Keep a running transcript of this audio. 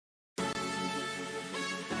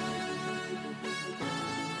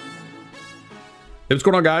Hey, what's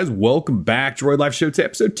going on, guys? Welcome back. Droid Life Show. It's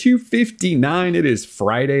episode 259. It is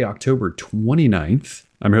Friday, October 29th.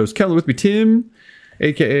 I'm your host, Kellen. With me, Tim,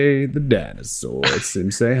 a.k.a. the Dinosaur. Tim,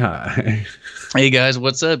 say hi. Hey, guys.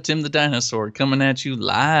 What's up? Tim the Dinosaur coming at you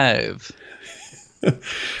live.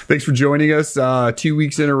 Thanks for joining us 2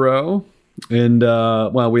 weeks in a row. And,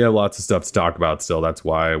 well, we have lots of stuff to talk about still. That's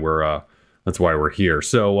why we're here.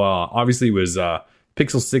 So, obviously, it was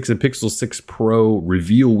Pixel 6 and Pixel 6 Pro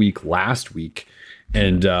reveal week last week.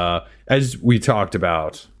 And as we talked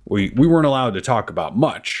about, we weren't allowed to talk about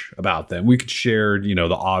much about them. We could share,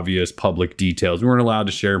 the obvious public details. We weren't allowed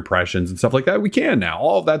to share impressions and stuff like that. We can now.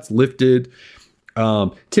 All of that's lifted.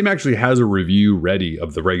 Tim actually has a review ready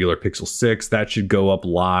of the regular Pixel 6. That should go up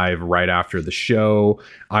live right after the show.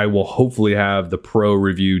 I will hopefully have the Pro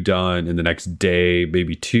review done in the next day,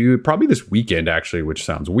 maybe two, probably this weekend actually, which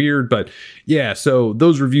sounds weird, but yeah, so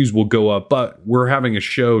those reviews will go up, but we're having a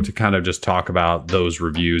show to kind of just talk about those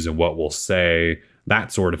reviews and what we'll say,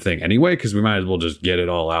 that sort of thing anyway, because we might as well just get it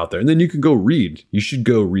all out there. And then you can go read. You should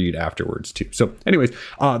go read afterwards too. So anyways,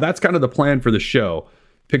 that's kind of the plan for the show.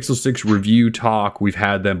 Pixel 6 review talk. We've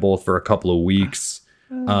had them both for a couple of weeks.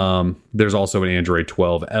 There's also an Android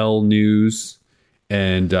 12L news.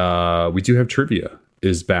 And we do have trivia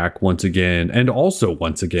is back once again. And also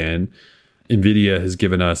once again, NVIDIA has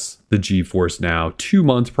given us the Geforce Now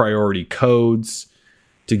 2-month priority codes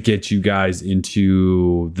to get you guys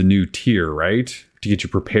into the new tier, right? To get you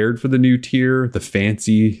prepared for the new tier, the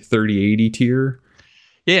fancy 3080 tier.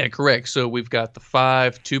 Yeah, correct. So we've got the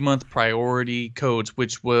 5 2-month priority codes,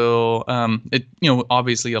 which will,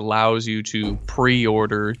 obviously allows you to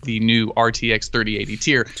pre-order the new RTX 3080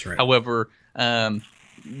 tier. That's right. However,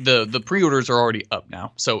 the pre-orders are already up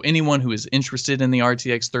now. So anyone who is interested in the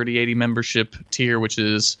RTX 3080 membership tier, which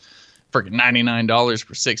is freaking $99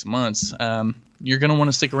 for 6 months, you're going to want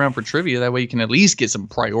to stick around for trivia. That way you can at least get some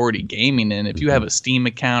priority gaming in. If you have a Steam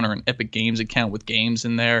account or an Epic Games account with games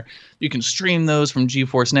in there, you can stream those from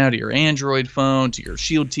Geforce Now to your Android phone, to your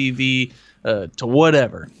Shield TV, to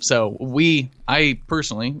whatever. So I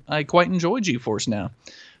personally quite enjoy Geforce Now.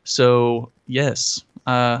 So yes,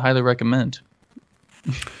 highly recommend.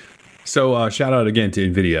 So shout out again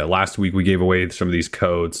to NVIDIA. Last week we gave away some of these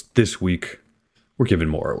codes. This week we're giving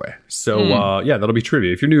more away. So yeah, that'll be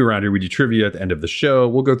trivia. If you're new around here, we do trivia at the end of the show.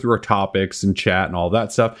 We'll go through our topics and chat and all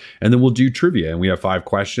that stuff. And then we'll do trivia. And we have 5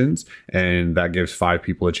 questions. And that gives 5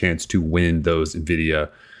 people a chance to win those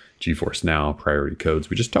NVIDIA Geforce Now priority codes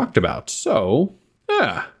we just talked about. So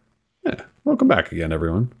yeah. Welcome back again,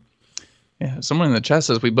 everyone. Yeah, someone in the chat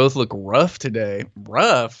says we both look rough today.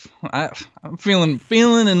 Rough? I'm feeling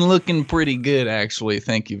and looking pretty good, actually.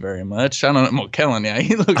 Thank you very much. I don't know, Kellen. Yeah,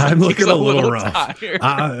 he looks. I'm like looking a little rough. Tired.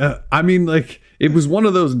 I mean, like, it was one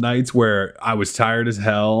of those nights where I was tired as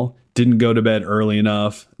hell, didn't go to bed early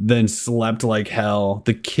enough, then slept like hell.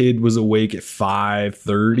 The kid was awake at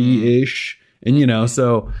 5:30 ish, and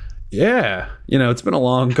so. Yeah, it's been a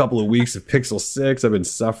long couple of weeks of Pixel 6. I've been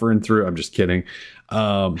suffering through. I'm just kidding.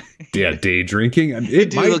 Yeah, day drinking.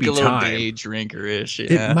 It might be time. A little day drinker-ish.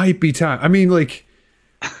 Yeah. It might be time. I mean, like,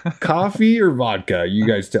 coffee or vodka? You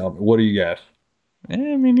guys tell me. What do you got? I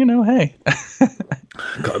mean, hey.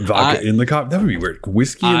 Vodka in the coffee? That would be weird.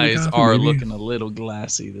 Whiskey in the coffee? Eyes are looking a little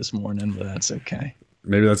glassy this morning, but that's okay.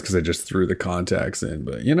 Maybe that's because I just threw the contacts in,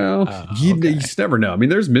 but you okay. just never know. I mean,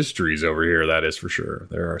 there's mysteries over here, that is for sure.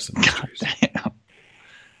 There are some mysteries. Damn.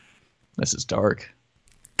 This is dark.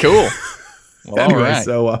 Cool. Well, anyway, all right.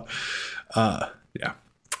 So, yeah.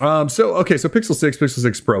 So Pixel 6, Pixel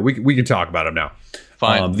 6 Pro, we can talk about them now.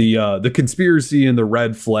 Fine. The conspiracy and the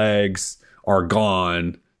red flags are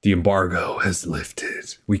gone. The embargo has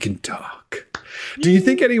lifted. We can talk. Do you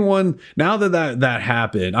think anyone, now that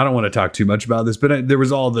happened, I don't want to talk too much about this, but there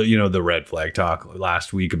was all the red flag talk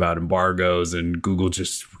last week about embargoes, and Google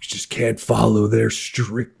just can't follow their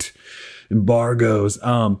strict embargoes.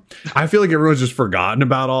 I feel like everyone's just forgotten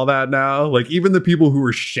about all that now. Like, even the people who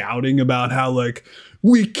were shouting about how, like,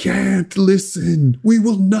 we can't listen, we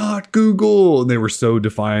will not Google, and they were so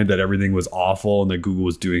defiant that everything was awful and that Google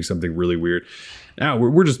was doing something really weird. Now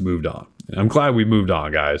we're just moved on. I'm glad we moved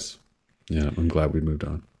on, guys. Yeah, I'm glad we moved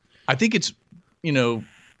on. I think it's,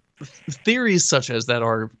 theories such as that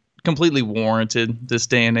are completely warranted this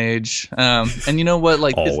day and age. And you know what?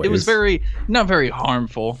 Like, it was not very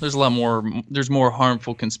harmful. There's more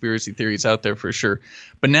harmful conspiracy theories out there for sure.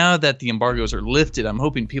 But now that the embargoes are lifted, I'm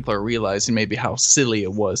hoping people are realizing maybe how silly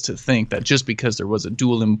it was to think that just because there was a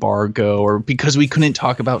dual embargo or because we couldn't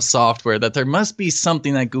talk about software, that there must be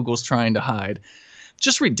something that Google's trying to hide.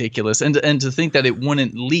 Just ridiculous. And to think that it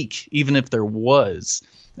wouldn't leak even if there was,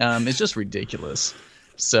 it's just ridiculous.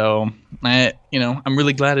 So, I'm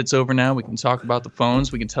really glad it's over now. We can talk about the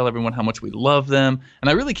phones. We can tell everyone how much we love them, and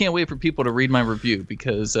I really can't wait for people to read my review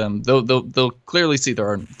because they'll clearly see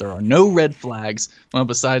there are no red flags. Well,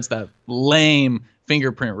 besides that lame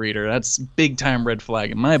fingerprint reader, that's big time red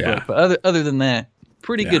flag in my book. But other than that,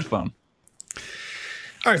 pretty good phone.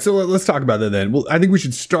 All right, so let's talk about that then. Well, I think we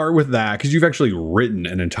should start with that because you've actually written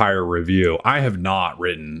an entire review. I have not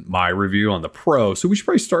written my review on the Pro, so we should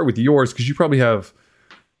probably start with yours because you probably have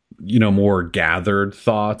more gathered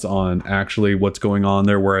thoughts on actually what's going on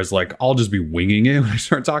there, whereas like I'll just be winging it when I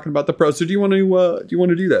start talking about the Pro. So do you want to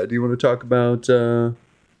do that? Do you want to talk about your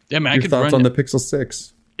thoughts on the Pixel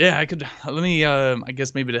 6? Yeah, I could. Let me I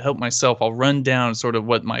guess maybe to help myself, I'll run down sort of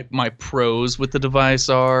what my pros with the device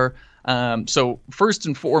are. So first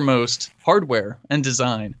and foremost, hardware and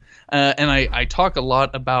design. And I talk a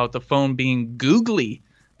lot about the phone being googly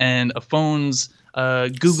and a phone's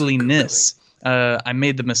googliness. I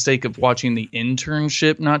made the mistake of watching The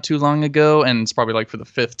Internship not too long ago, and it's probably like for the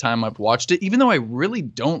 5th time I've watched it. Even though I really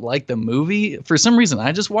don't like the movie, for some reason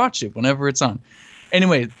I just watch it whenever it's on.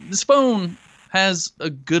 Anyway, this phone has a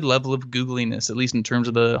good level of googliness, at least in terms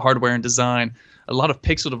of the hardware and design. A lot of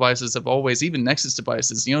Pixel devices have always, even Nexus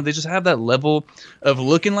devices, they just have that level of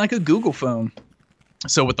looking like a Google phone.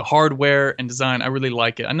 So with the hardware and design, I really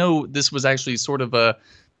like it. I know this was actually sort of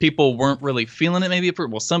people weren't really feeling it maybe.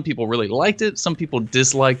 Well, some people really liked it. Some people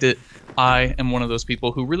disliked it. I am one of those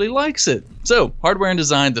people who really likes it. So hardware and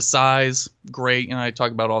design, the size, great. I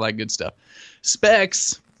talk about all that good stuff.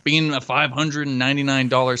 Specs, being a $599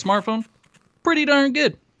 smartphone, pretty darn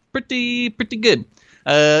good. Pretty good.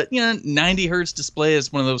 90 hertz display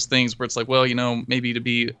is one of those things where it's like, well, maybe to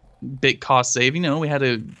be a bit cost save, we had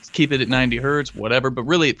to keep it at 90 hertz, whatever. But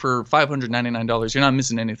really, for $599, you're not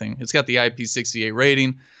missing anything. It's got the IP68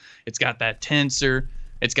 rating. It's got that tensor.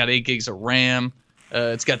 It's got 8 gigs of RAM.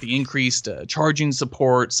 It's got the increased charging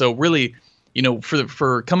support. So really,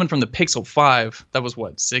 for coming from the Pixel 5, that was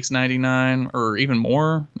what, $699 or even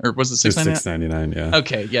more, or was it $699? $699, yeah.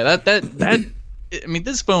 Okay, yeah, that. I mean,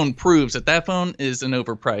 this phone proves that phone is an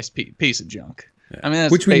overpriced piece of junk. Yeah. I mean,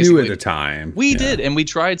 that's which we knew at the time. We did, and we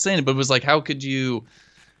tried saying it, but it was like, how could you,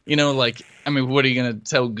 what are you going to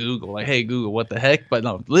tell Google? Like, hey, Google, what the heck? But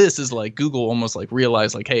no, this is like Google almost like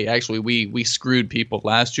realized like, hey, actually, we screwed people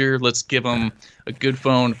last year. Let's give them a good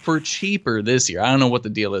phone for cheaper this year. I don't know what the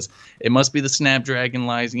deal is. It must be the Snapdragon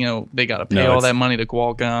lies. They got to pay all that money to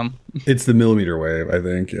Qualcomm. It's the millimeter wave, I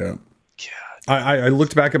think, yeah. I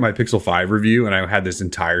looked back at my Pixel 5 review and I had this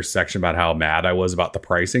entire section about how mad I was about the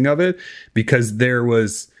pricing of it because there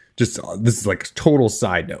was just, this is like a total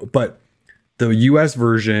side note, but the US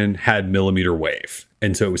version had millimeter wave.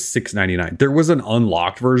 And so it was $699. There was an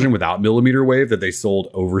unlocked version without millimeter wave that they sold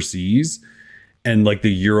overseas. And like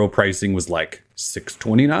the Euro pricing was like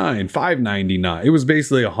 $629, $599. It was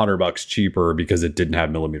basically $100 cheaper because it didn't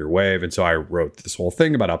have millimeter wave. And so I wrote this whole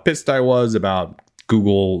thing about how pissed I was about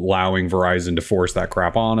Google allowing Verizon to force that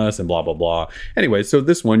crap on us and blah, blah, blah. Anyway, so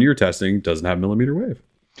this one you're testing doesn't have millimeter wave.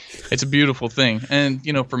 It's a beautiful thing. And,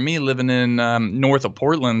 for me living in north of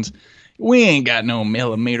Portland, we ain't got no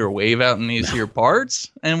millimeter wave out in these here parts.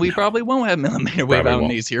 And we probably won't have millimeter wave out in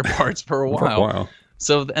these here parts for a while.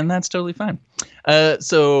 So, and that's totally fine.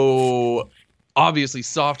 So obviously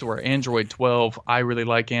software, Android 12. I really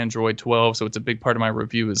like Android 12, so it's a big part of my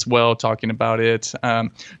review as well, talking about it.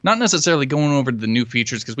 Not necessarily going over the new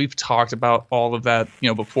features because we've talked about all of that,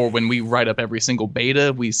 before. When we write up every single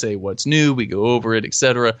beta, we say what's new, we go over it,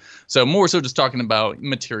 etc. So more so just talking about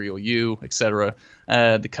Material U, etc.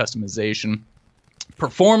 The customization.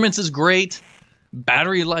 Performance is great.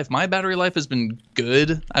 Battery life. My battery life has been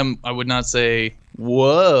good. I would not say,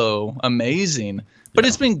 whoa, amazing. But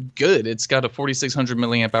it's been good. It's got a 4,600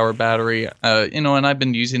 milliamp hour battery, and I've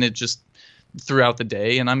been using it just throughout the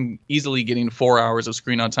day, and I'm easily getting 4 hours of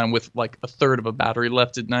screen on time with like a third of a battery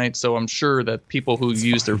left at night. So I'm sure that people who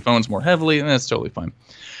use their phones more heavily, that's totally fine.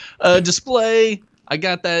 Display, I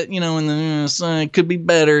got that, in the could be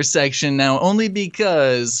better section now, only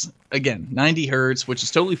because, again, 90 hertz, which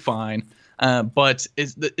is totally fine. But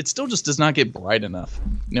it still just does not get bright enough.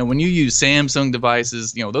 When you use Samsung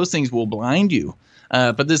devices, those things will blind you.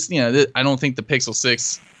 But this, I don't think the Pixel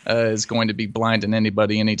 6 is going to be blinding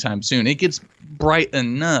anybody anytime soon. It gets bright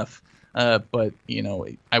enough, but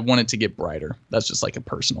I want it to get brighter. That's just like a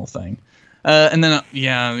personal thing. And then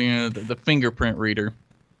the fingerprint reader,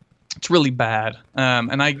 it's really bad.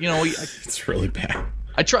 And it's really bad.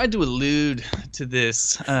 I tried to allude to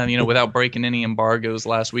this, without breaking any embargoes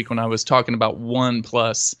last week when I was talking about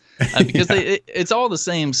OnePlus, because it's all the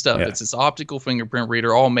same stuff. Yeah. It's this optical fingerprint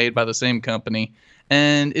reader, all made by the same company.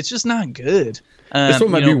 and it's just not good. This one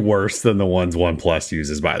might be worse than the ones OnePlus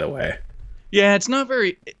uses, by the way. Yeah, it's just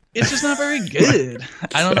not very good.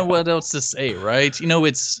 I don't know what else to say, right?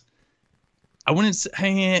 I wouldn't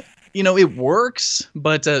say, it works,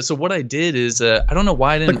 but so what I did is, I don't know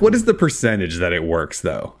why I didn't. Like, what is the percentage that it works,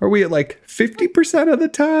 though? Are we at like 50% of the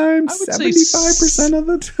time? 75% of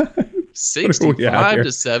the time? 65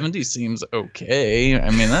 to 70 seems okay. I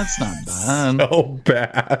mean, that's not bad. So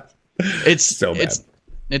bad. It's so bad.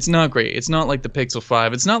 It's not great. It's not like the Pixel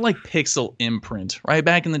 5. It's not like Pixel Imprint, right?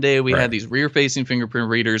 Back in the day, we had these rear-facing fingerprint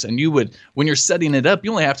readers, and when you're setting it up,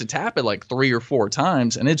 you only have to tap it like 3 or 4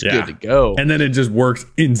 times, and it's good to go. And then it just works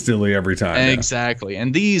instantly every time. Exactly.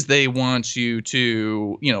 And these, they want you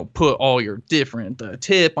to, put all your different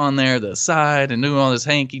tip on there, the side, and do all this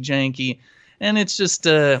hanky-janky. And it's just...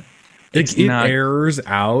 It errors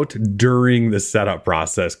out during the setup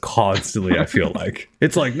process constantly. I feel like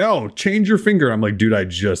it's like, no, change your finger. I'm like, dude, I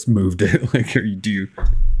just moved it. Like,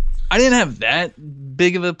 I didn't have that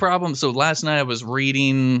big of a problem. So last night I was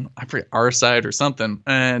reading, I forget, our side or something,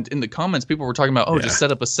 and in the comments people were talking about, just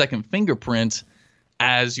set up a second fingerprint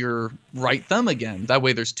as your right thumb again. That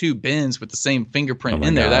way there's 2 bins with the same fingerprint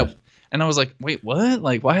in there. God. And I was like, wait, what?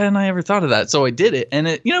 Like, why hadn't I ever thought of that? So I did it, and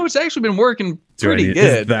it's actually been working pretty good.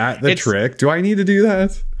 Is that the trick? Do I need to do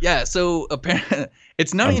that? Yeah. So apparently,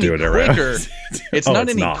 it's not any quicker. It's not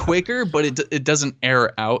any quicker, but it doesn't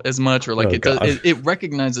error out as much, or like it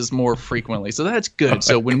recognizes more frequently. So that's good.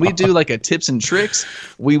 So when we do like a tips and tricks,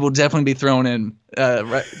 we will definitely be throwing in,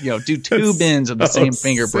 do 2 bins of the same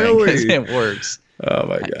fingerprint because it works. Oh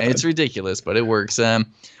my God. It's ridiculous, but it works. And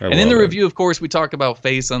in the review, of course, we talk about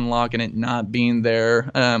Face Unlock and it not being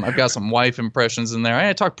there. I've got some wife impressions in there.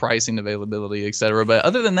 I talk pricing, availability, etc. But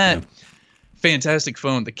other than that, fantastic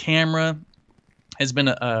phone. The camera has been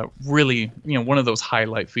a really, one of those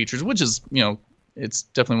highlight features, which is, it's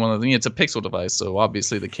definitely one of the, it's a Pixel device, so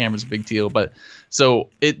obviously the camera's a big deal. But so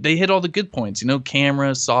they hit all the good points,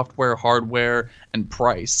 camera, software, hardware, and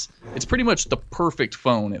price. It's pretty much the perfect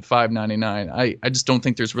phone at $599. I just don't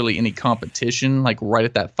think there's really any competition like right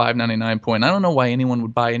at that $599 point. I don't know why anyone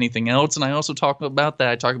would buy anything else. And I also talk about that.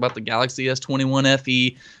 I talk about the Galaxy S21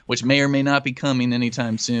 FE, which may or may not be coming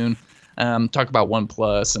anytime soon. Talk about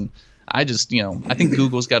OnePlus, and I just, I think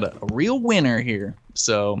Google's got a real winner here.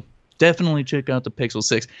 So definitely check out the Pixel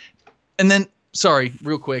 6. And then, sorry,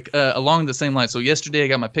 real quick, along the same line. So yesterday I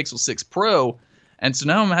got my Pixel 6 Pro, and so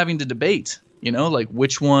now I'm having to debate, like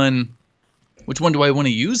which one do I want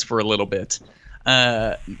to use for a little bit?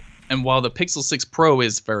 And while the Pixel 6 Pro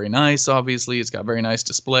is very nice, obviously, it's got very nice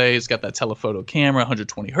display, it's got that telephoto camera,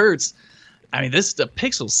 120 hertz. I mean, the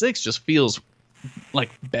Pixel 6 just feels like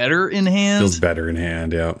better in hand. Feels better in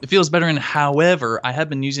hand, yeah. It feels better in. However, I have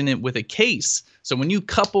been using it with a case. So when you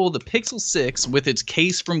couple the Pixel 6 with its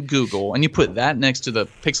case from Google and you put that next to the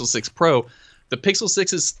Pixel 6 Pro, the Pixel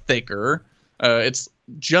 6 is thicker. It's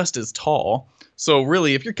just as tall. So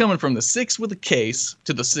really, if you're coming from the 6 with a case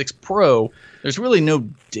to the 6 Pro, there's really no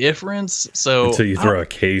difference. So until you throw a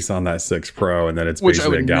case on that 6 Pro, and then it's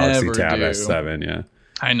basically a Galaxy Tab S7, yeah.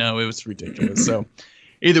 I know, it was ridiculous. So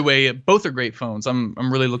either way, both are great phones. I'm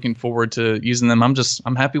really looking forward to using them.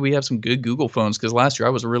 I'm happy we have some good Google phones, because last year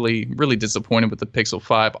I was really, really disappointed with the Pixel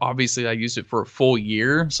 5. Obviously, I used it for a full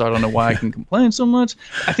year, so I don't know why I can complain so much.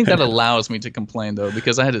 I think that allows me to complain, though,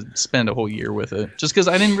 because I had to spend a whole year with it, just because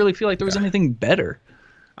I didn't really feel like there was anything better.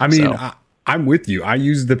 I mean, I'm with you. I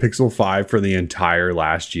used the Pixel 5 for the entire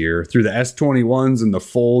last year through the S21s and the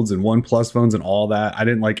Folds and OnePlus phones and all that. I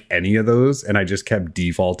didn't like any of those, and I just kept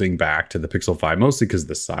defaulting back to the Pixel 5, mostly because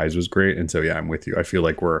the size was great. And so, yeah, I'm with you. I feel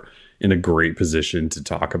like we're in a great position to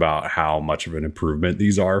talk about how much of an improvement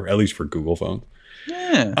these are, at least for Google phones.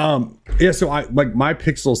 Yeah. So I like my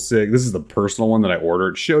Pixel 6. This is the personal one that I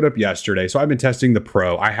ordered. Showed up yesterday. So I've been testing the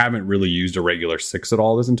Pro. I haven't really used a regular 6 at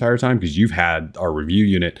all this entire time, because you've had our review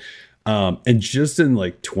unit. And just in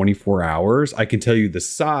like 24 hours, I can tell you the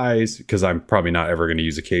size, because I'm probably not ever going to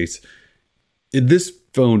use a case. This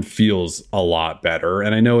phone feels a lot better.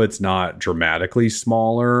 And I know it's not dramatically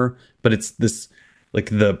smaller, but it's this, like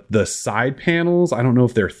the side panels, I don't know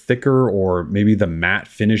if they're thicker, or maybe the matte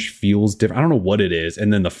finish feels different. I don't know what it is.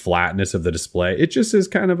 And then the flatness of the display, it just is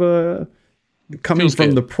kind of coming feels from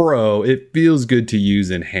good. The Pro, it feels good to use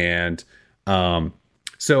in hand.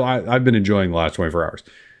 So I've been enjoying the last 24 hours.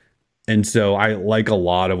 And so I like a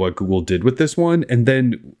lot of what Google did with this one. And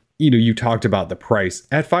then, you talked about the price.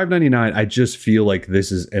 At $599, I just feel like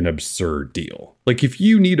this is an absurd deal. Like, if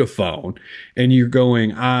you need a phone and you're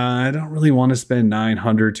going, I don't really want to spend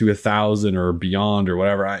 $900 to $1,000 or beyond or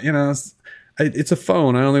whatever, I it's a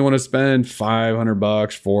phone. I only want to spend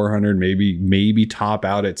 $500, 400, maybe top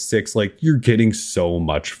out at $600. Like, you're getting so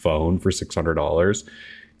much phone for $600.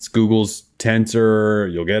 It's Google's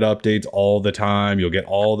Tensor. You'll get updates all the time. You'll get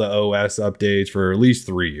all the OS updates for at least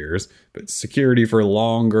 3 years, but security for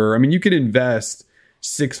longer. I mean, you could invest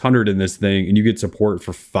 $600 in this thing and you get support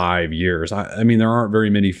for 5 years. I mean, there aren't very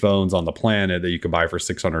many phones on the planet that you can buy for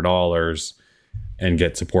 $600 and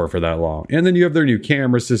get support for that long. And then you have their new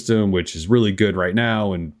camera system, which is really good right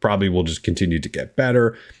now and probably will just continue to get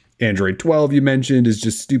better. Android 12 you mentioned is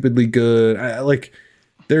just stupidly good.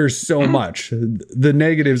 There's so much. The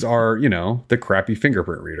negatives are, the crappy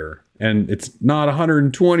fingerprint reader. And it's not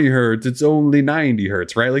 120 hertz. It's only 90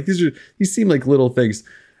 hertz, right? Like, these seem like little things.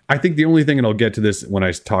 I think the only thing, and I'll get to this when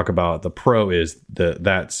I talk about the Pro, is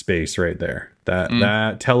that space right there.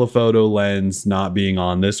 That telephoto lens not being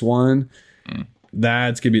on this one.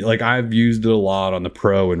 That's gonna be like, I've used it a lot on the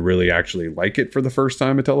Pro and really actually like it for the first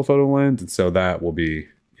time, a telephoto lens, and so that will be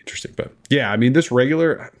interesting. But yeah, I mean, this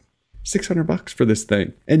regular $600 for this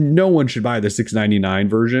thing, and no one should buy the $699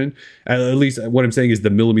 version. At least what I'm saying is the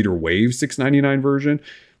millimeter wave $699 version.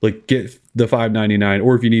 Like, get the $599,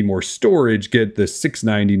 or if you need more storage, get the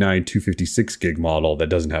 $699 256 gig model that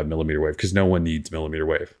doesn't have millimeter wave, because no one needs millimeter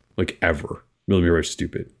wave, like, ever. Millimeter wave is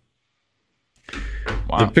stupid.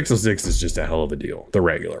 Wow. The Pixel 6 is just a hell of a deal. The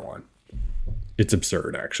regular one. It's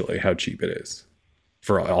absurd, actually, how cheap it is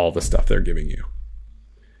for all the stuff they're giving you.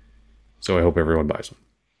 So I hope everyone buys one.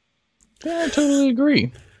 Yeah, I totally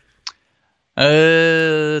agree.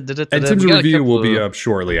 And Tim's review will be up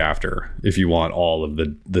shortly after if you want all of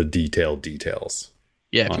the details.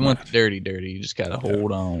 Yeah, if you want the dirty, you just got to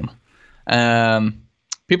hold on.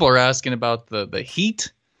 People are asking about the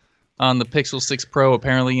heat on the Pixel 6 Pro.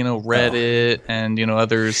 Apparently, Reddit and,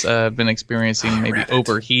 others have been experiencing maybe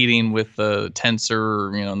overheating with the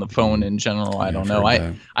Tensor, and the phone in general. I don't know.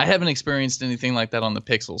 I haven't experienced anything like that on the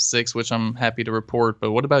Pixel 6, which I'm happy to report.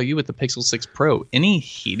 But what about you with the Pixel 6 Pro? Any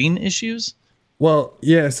heating issues? Well,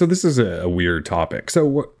 yeah, so this is a weird topic.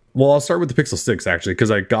 So, I'll start with the Pixel 6, actually, because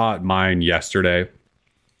I got mine yesterday,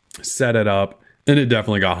 set it up, and it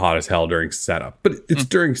definitely got hot as hell during setup. But it's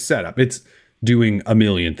during setup. It's doing a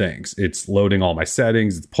million things. It's loading all my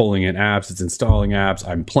settings. It's pulling in apps. It's installing apps.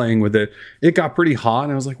 I'm playing with it. It got pretty hot,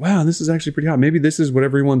 and I was like, wow, this is actually pretty hot. Maybe this is what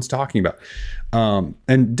everyone's talking about.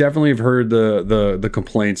 And definitely have heard the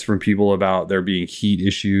complaints from people about there being heat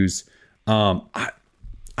issues.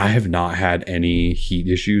 I have not had any heat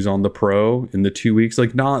issues on the Pro in the 2 weeks.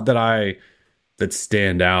 Like, not that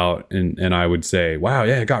stand out and I would say, wow,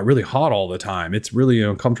 yeah, it got really hot all the time. It's really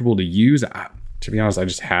uncomfortable to use. To be honest, I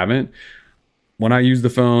just haven't. When I use the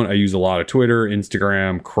phone, I use a lot of Twitter,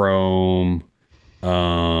 Instagram, Chrome.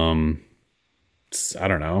 I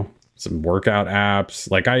don't know, some workout apps.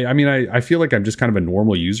 Like, I feel like I'm just kind of a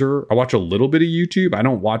normal user. I watch a little bit of YouTube. I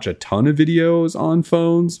don't watch a ton of videos on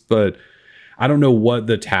phones, but I don't know what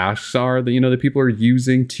the tasks are that, that people are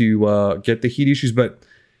using to get the heat issues, but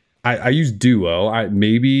I use Duo.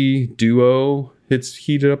 Maybe Duo it's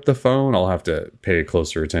heated up the phone. I'll have to pay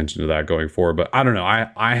closer attention to that going forward. But I don't know.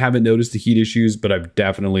 I haven't noticed the heat issues, but I've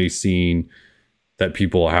definitely seen that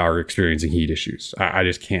people are experiencing heat issues. I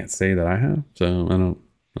just can't say that I have. So I don't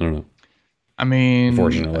know. I mean,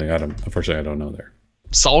 unfortunately, I don't know there.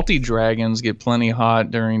 Salty dragons get plenty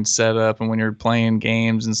hot during setup and when you're playing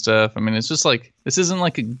games and stuff. I mean, it's just like, this isn't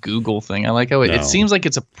like a Google thing. I like how it seems like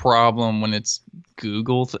it's a problem when it's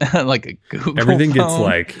Google, like a Google everything phone. Gets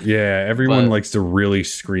like, yeah, everyone likes to really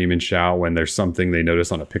scream and shout when there's something they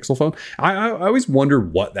notice on a Pixel phone. I always wonder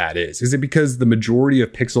what that is. Is it because the majority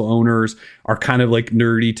of Pixel owners are kind of like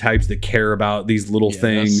nerdy types that care about these little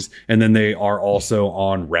things, and then they are also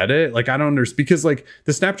on Reddit? Like, I don't understand, because like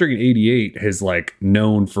the Snapdragon 88 is like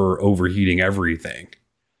known for overheating everything.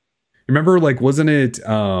 Remember, like, wasn't it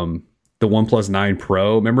the OnePlus 9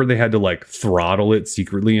 Pro? Remember they had to like throttle it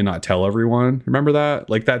secretly and not tell everyone? Remember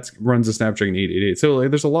that? Like, that runs a Snapdragon 888. So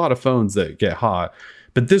like, there's a lot of phones that get hot,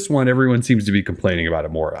 but this one, everyone seems to be complaining about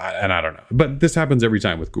it more. And I don't know, but this happens every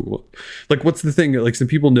time with Google. Like, what's the thing? Like, some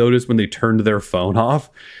people notice when they turned their phone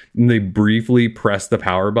off and they briefly press the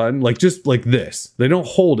power button, like just like this, they don't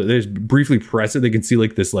hold it. They just briefly press it. They can see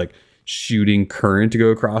like this, like shooting current to go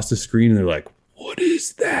across the screen. And they're like, what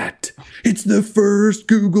is that? It's the first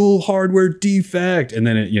Google hardware defect. And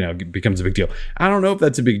then it becomes a big deal. I don't know if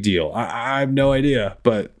that's a big deal. I have no idea,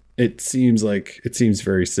 but it seems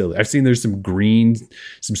very silly. I've seen there's some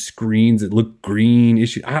screens that look green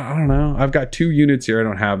issue. I don't know. I've got 2 units here. I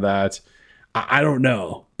don't have that. I don't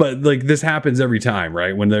know. But like, this happens every time,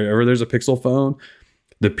 right? Whenever there's a Pixel phone,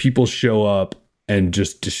 the people show up and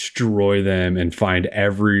just destroy them and find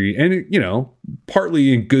and you know,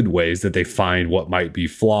 partly in good ways that they find what might be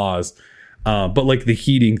flaws. But like the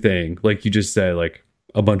heating thing, like you just said, like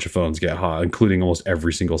a bunch of phones get hot, including almost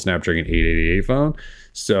every single Snapdragon 888 phone.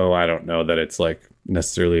 So I don't know that it's like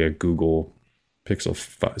necessarily a Google Pixel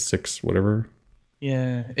 6, whatever.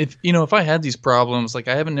 Yeah, if I had these problems, like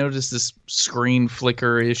I haven't noticed this screen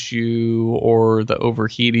flicker issue or the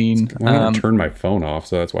overheating. I haven't turned my phone off,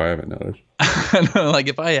 so that's why I haven't noticed. Like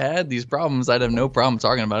if I had these problems, I'd have no problem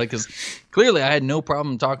talking about it, because clearly I had no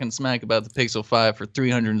problem talking smack about the Pixel 5 for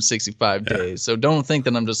 365 days. So don't think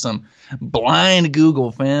that I'm just some blind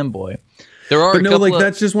Google fanboy. There are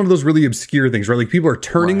that's just one of those really obscure things, right? Like people are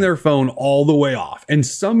turning their phone all the way off, and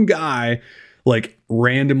some guy like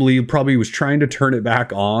randomly probably was trying to turn it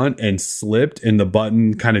back on and slipped, and the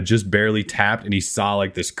button kind of just barely tapped, and he saw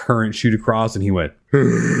like this current shoot across, and he went,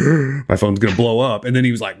 my phone's gonna blow up. And then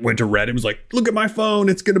he was like, went to Reddit, was like, look at my phone,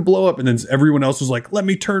 it's gonna blow up. And then everyone else was like, let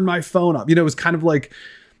me turn my phone up. You know, it was kind of like,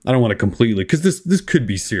 I don't want to completely, because this could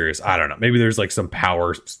be serious. I don't know. Maybe there's like some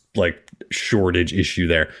power like shortage issue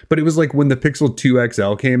there. But it was like when the Pixel 2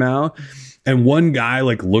 XL came out, and one guy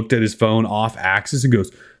like looked at his phone off axis and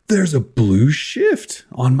goes, there's a blue shift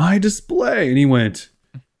on my display. And he went,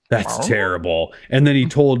 that's terrible. And then he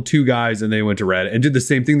told two guys, and they went to Reddit and did the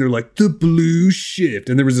same thing. They're like, the blue shift.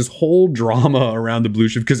 And there was this whole drama around the blue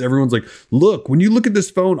shift, because everyone's like, look, when you look at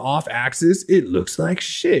this phone off axis, it looks like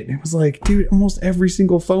shit. And it was like, dude, almost every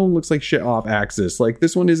single phone looks like shit off axis. Like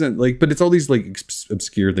this one isn't, like, but it's all these like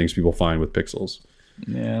obscure things people find with Pixels.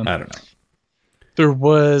 Yeah. I don't know. There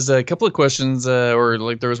was a couple of questions, or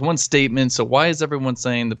like there was one statement. So why is everyone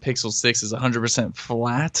saying the Pixel 6 is 100%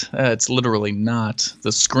 flat? It's literally not.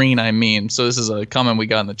 The screen, I mean. So this is a comment we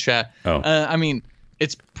got in the chat. I mean,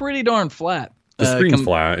 it's pretty darn flat. The screen's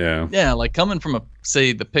flat, yeah. Yeah, like coming from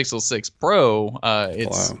say the Pixel 6 Pro,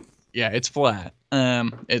 it's flat. Yeah, it's flat.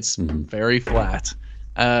 It's very flat.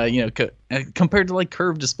 Compared to like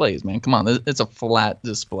curved displays, man. Come on, it's a flat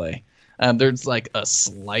display. There's like a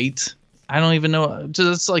slight, I don't even know.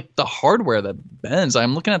 It's like the hardware that bends.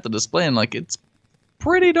 I'm looking at the display and like it's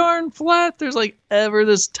pretty darn flat. There's like ever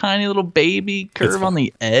this tiny little baby curve on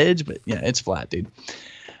the edge, but yeah, it's flat, dude.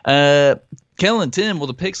 Kellen Tim, will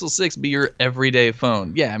the Pixel 6 be your everyday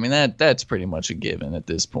phone? Yeah, I mean that's pretty much a given at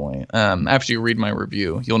this point. After you read my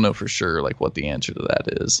review, you'll know for sure like what the answer to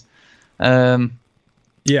that is.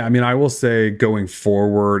 Yeah, I mean, I will say going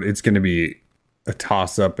forward, it's going to be a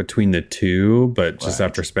toss up between the two, but just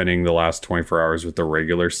after spending the last 24 hours with the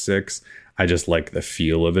regular 6, I just like the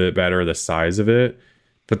feel of it better, the size of it.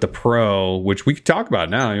 But the Pro, which we could talk about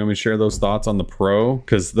now, you want me to share those thoughts on the Pro?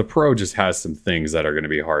 Because the Pro just has some things that are going to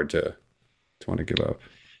be hard to want to give up.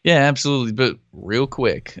 Yeah, absolutely. But real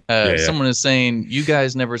quick, someone is saying, you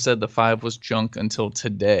guys never said the 5 was junk until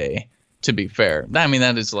today, to be fair. I mean,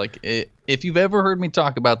 that is like, if you've ever heard me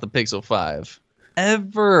talk about the Pixel 5,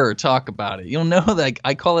 ever talk about it, you'll know that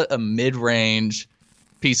I call it a mid-range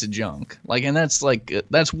piece of junk. Like, and that's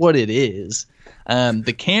what it is.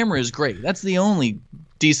 The camera is great. That's the only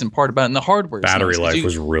decent part about it. And the hardware, battery life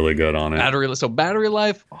was really good on it. Battery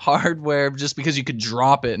life, hardware, just because you could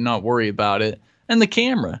drop it and not worry about it, and the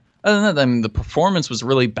camera. Other than that, I mean, the performance was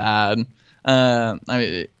really bad. I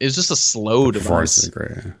mean, it was just a slow device. Performance is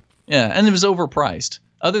great. Yeah, and it was overpriced.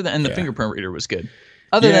 The fingerprint reader was good.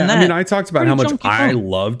 Other than that, I mean, I talked about how much I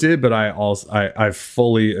loved it, but I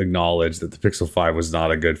fully acknowledge that the Pixel 5 was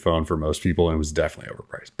not a good phone for most people, and it was definitely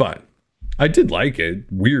overpriced. But I did like it.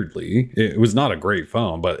 Weirdly, it was not a great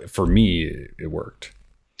phone, but for me, it worked.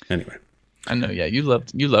 Anyway, I know. Yeah, you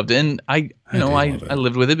loved it, and I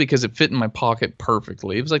lived with it because it fit in my pocket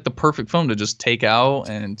perfectly. It was like the perfect phone to just take out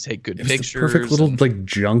and take good pictures. The perfect little like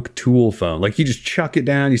junk tool phone. Like you just chuck it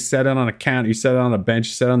down, you set it on a counter, you set it on a bench,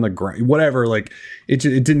 you set it on the ground, whatever. Like it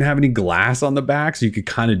didn't have any glass on the back, so you could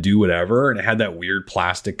kind of do whatever. And it had that weird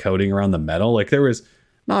plastic coating around the metal. Like there was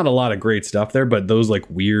not a lot of great stuff there, but those like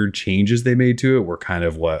weird changes they made to it were kind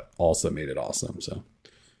of what also made it awesome. So.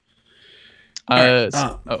 Go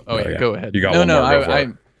ahead. You got one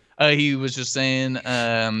more. He was just saying,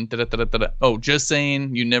 just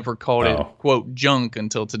saying you never called it quote junk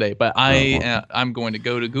until today. But I'm going to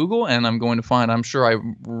go to Google and I'm going to find. I'm sure I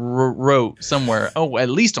wrote somewhere. Oh, at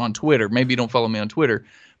least on Twitter. Maybe you don't follow me on Twitter,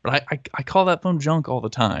 but I call that phone junk all the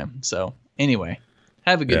time. So anyway,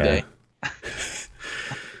 have a good day.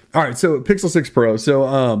 All right, so Pixel 6 Pro.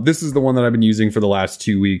 So this is the one that I've been using for the last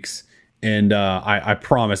 2 weeks. And I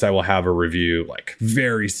promise I will have a review like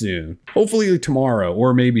very soon, hopefully tomorrow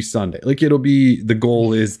or maybe Sunday. Like the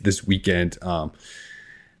goal is this weekend.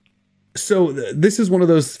 So this is one of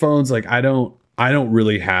those phones like I I don't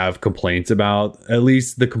really have complaints about. At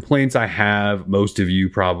least the complaints I have, most of you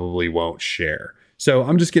probably won't share. So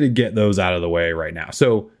I'm just going to get those out of the way right now.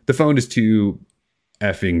 So the phone is too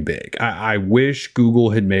effing big. I wish Google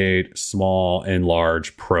had made small and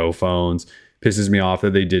large Pro phones. Pisses me off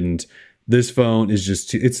that they didn't. This phone is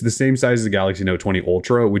just it's the same size as the Galaxy Note 20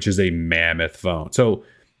 Ultra, which is a mammoth phone. So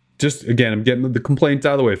just again, I'm getting the complaints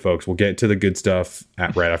out of the way, folks. We'll get to the good stuff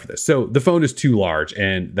right after this. So the phone is too large,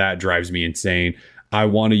 and that drives me insane. I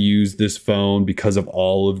want to use this phone because of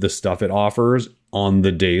all of the stuff it offers on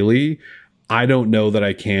the daily. I don't know that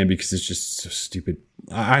I can because it's just so stupid.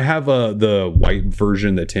 I have the white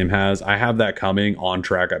version that Tim has. I have that coming on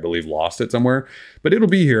track. I believe lost it somewhere, but it'll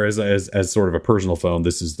be here as sort of a personal phone.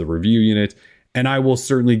 This is the review unit, and I will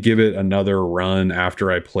certainly give it another run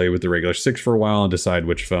after I play with the regular 6 for a while and decide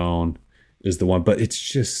which phone is the one. But it's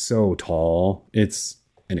just so tall.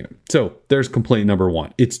 Anyway, so there's complaint number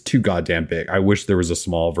 1. It's too goddamn big. I wish there was a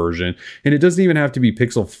small version. And it doesn't even have to be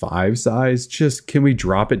Pixel 5 size. Just, can we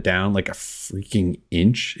drop it down like a freaking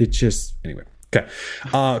inch? It just, anyway. Okay.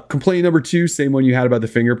 Complaint number 2, same one you had about the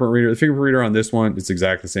fingerprint reader. The fingerprint reader on this one, it's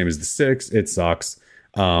exactly the same as the 6. It sucks.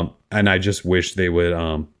 And I just wish they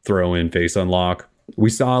would throw in Face Unlock. We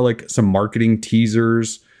saw like some marketing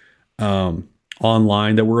teasers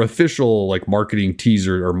online that were official like marketing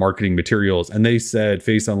teaser or marketing materials, and they said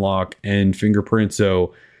Face Unlock and fingerprint.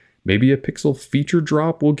 So maybe a Pixel feature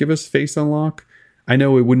drop will give us Face Unlock. I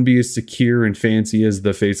know it wouldn't be as secure and fancy as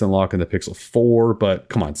the Face Unlock in the Pixel 4, but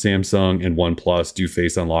come on, Samsung and OnePlus do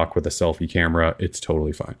Face Unlock with a selfie camera. It's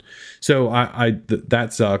totally fine. So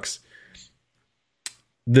that sucks.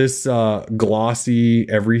 This glossy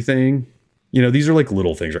everything, these are like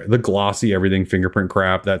little things, right? The glossy everything fingerprint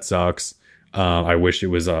crap, that sucks. I wish it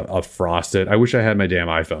was a frosted. I wish I had my damn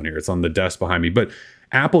iPhone here. It's on the desk behind me. But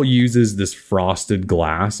Apple uses this frosted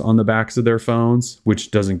glass on the backs of their phones,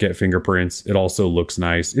 which doesn't get fingerprints. It also looks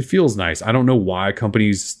nice. It feels nice. I don't know why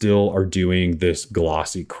companies still are doing this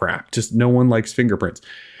glossy crap. Just no one likes fingerprints.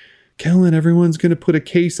 Kellen, everyone's going to put a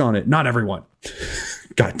case on it. Not everyone.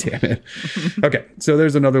 God damn it. Okay, so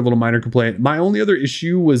there's another little minor complaint. My only other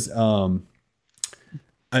issue was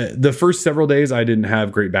the first several days I didn't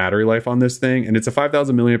have great battery life on this thing, and it's a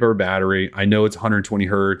 5,000 milliamp hour battery. I know it's 120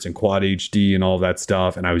 hertz and quad HD and all of that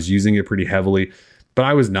stuff, and I was using it pretty heavily, but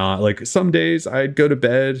I was not. Like some days I'd go to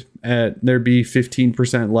bed and there'd be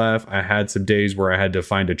 15% left. I had some days where I had to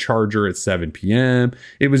find a charger at 7 p.m.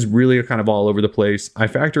 It was really kind of all over the place. I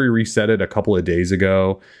factory reset it a couple of days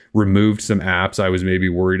ago, removed some apps I was maybe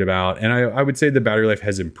worried about, and I would say the battery life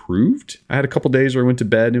has improved. I had a couple days where I went to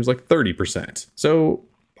bed and it was like 30%. So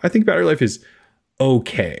I think battery life is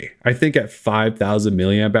okay. I think at 5,000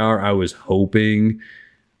 milliamp hour, I was hoping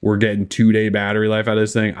we're getting 2-day battery life out of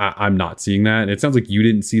this thing. I'm not seeing that. And it sounds like you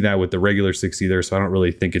didn't see that with the regular 6 either. So I don't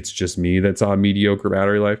really think it's just me that saw mediocre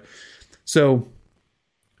battery life. So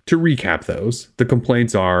to recap those, the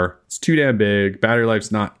complaints are it's too damn big. Battery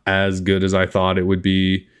life's not as good as I thought it would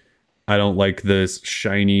be. I don't like this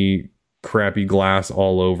shiny, crappy glass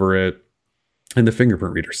all over it. And the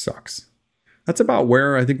fingerprint reader sucks. That's about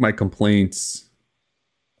where I think my complaints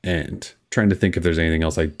end. Trying to think if there's anything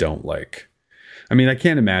else I don't like. I mean, I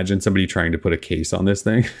can't imagine somebody trying to put a case on this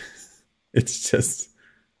thing. It's just,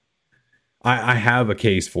 I have a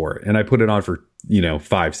case for it, and I put it on for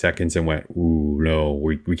 5 seconds and went, ooh, no,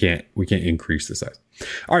 we can't increase the size.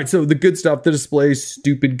 All right, so the good stuff, the display's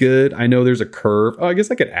stupid good. I know there's a curve. Oh, I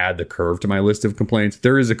guess I could add the curve to my list of complaints.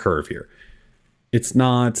 There is a curve here. It's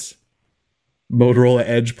not Motorola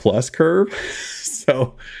Edge Plus curve.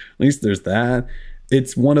 So at least there's that.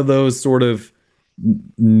 It's one of those sort of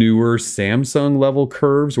newer Samsung level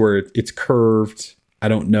curves where it's curved. I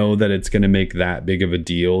don't know that it's going to make that big of a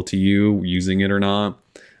deal to you using it or not.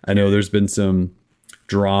 I know there's been some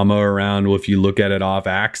drama around, well, if you look at it off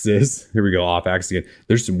axis, here we go, off axis again,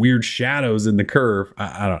 there's some weird shadows in the curve.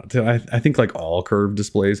 I don't know. I think like all curved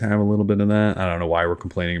displays have a little bit of that. I don't know why we're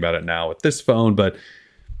complaining about it now with this phone, but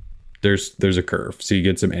there's a curve, so you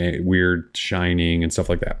get some weird shining and stuff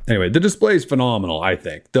like that. Anyway, the display is phenomenal. I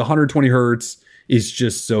think the 120 hertz is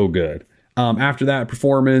just so good. After that,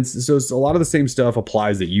 performance. So it's a lot of the same stuff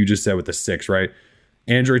applies that you just said with the 6, right?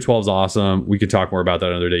 Android 12 is awesome. We could talk more about that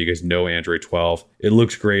another day. You guys know Android 12. It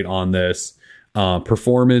looks great on this.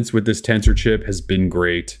 Performance with this Tensor chip has been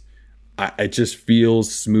great. It just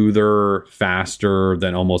feels smoother, faster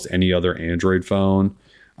than almost any other Android phone.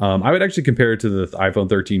 I would actually compare it to the iPhone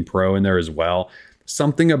 13 Pro in there as well.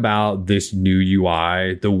 Something about this new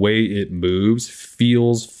UI, the way it moves,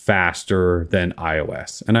 feels faster than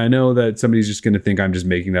iOS. And I know that somebody's just going to think I'm just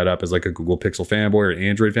making that up as like a Google Pixel fanboy or an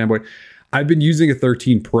Android fanboy. I've been using a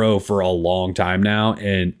 13 Pro for a long time now,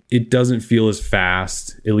 and it doesn't feel as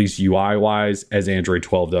fast, at least UI wise, as Android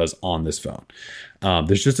 12 does on this phone.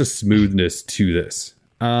 There's just a smoothness to this.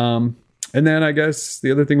 And then I guess the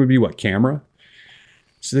other thing would be what? Camera.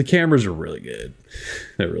 So the cameras are really good.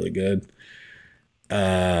 They're really good.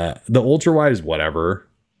 The ultra wide is whatever.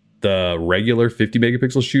 The regular 50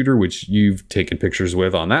 megapixel shooter, which you've taken pictures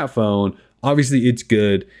with on that phone, obviously it's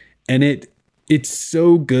good. And it's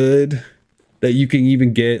so good that you can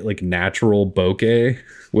even get like natural bokeh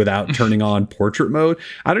without turning on portrait mode.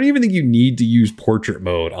 I don't even think you need to use portrait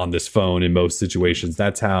mode on this phone in most situations.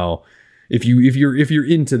 That's how, if you're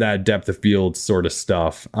into that depth of field sort of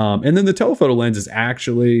stuff. And then the telephoto lens is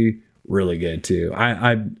actually really good too.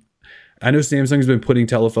 I know Samsung's been putting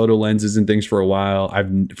telephoto lenses and things for a while.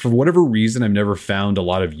 For whatever reason, I've never found a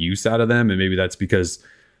lot of use out of them, and maybe that's because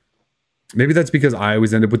I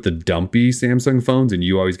always end up with the dumpy Samsung phones and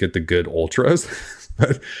you always get the good ultras.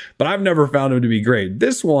 but I've never found them to be great.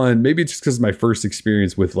 This one, maybe it's just because my first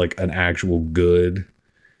experience with like an actual good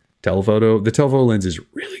telephoto. The telephoto lens is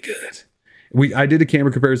really good. I did a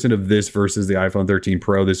camera comparison of this versus the iPhone 13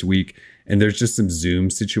 Pro this week, and there's just some zoom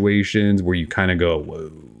situations where you kind of go,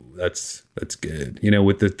 whoa, that's good. You know,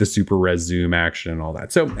 with the super res zoom action and all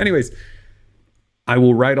that. So anyways, I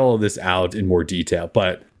will write all of this out in more detail,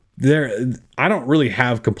 but I don't really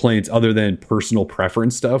have complaints other than personal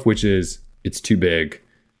preference stuff, which is it's too big.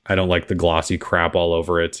 I don't like the glossy crap all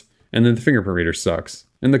over it. And then the fingerprint reader sucks.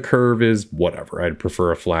 And the curve is whatever. I'd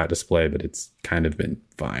prefer a flat display, but it's kind of been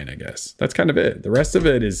fine, I guess. That's kind of it. The rest of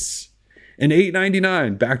it is an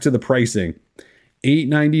 $899. Back to the pricing.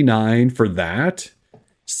 $899 for that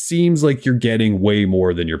seems like you're getting way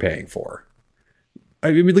more than you're paying for.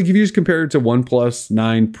 I mean, like if you just compare it to OnePlus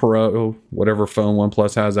 9 Pro, whatever phone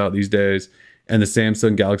OnePlus has out these days, and the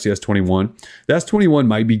Samsung Galaxy S21, the S21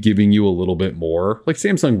 might be giving you a little bit more. Like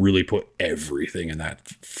Samsung really put everything in that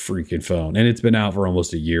freaking phone, and it's been out for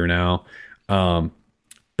almost a year now.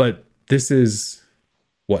 But this is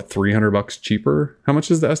what, $300 cheaper? How much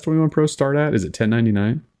does the S21 Pro start at? Is it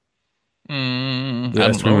 $1099? The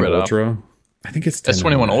S21 Ultra. I think it's $1099.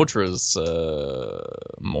 S21 Ultra is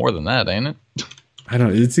more than that, ain't it? I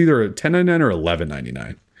don't know. It's either $1099 or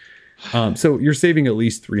 $1199. So you're saving at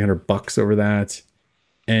least $300 over that.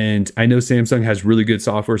 And I know Samsung has really good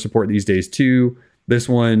software support these days too. This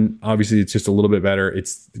one, obviously, it's just a little bit better.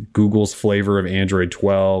 It's Google's flavor of Android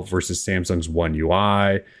 12 versus Samsung's One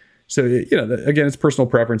UI. So, you know, again, it's personal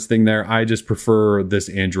preference thing there. I just prefer this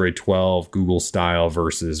Android 12 Google style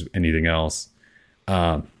versus anything else.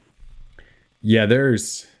 This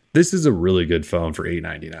is a really good phone for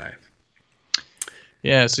 $899.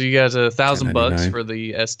 Yeah, so you got $1,000 for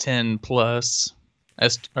the S10 Plus,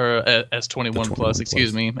 S21 Plus,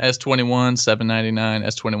 excuse me, S21 $799,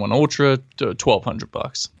 S21 Ultra $1,200,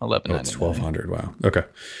 $1,199. It's $1,200. Wow. Okay,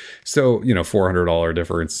 so you know, $400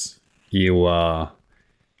 difference. You're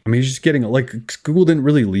just getting like Google didn't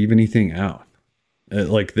really leave anything out.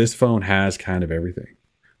 Like this phone has kind of everything.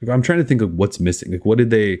 Like, I'm trying to think of what's missing. Like what did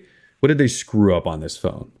they screw up on this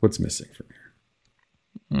phone? What's missing from here?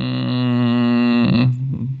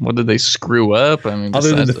 What did they screw up? I mean,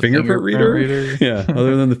 other than the fingerprint reader? Yeah,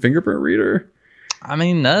 other than the fingerprint reader? I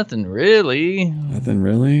mean, nothing really. Nothing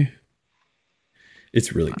really?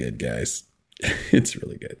 It's really good, guys. It's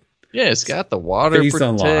really good. Yeah, it's got the water face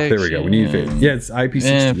protection. Unlock. There we go. We need face. Yeah, it's IP68.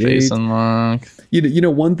 Yeah, face unlock. You know,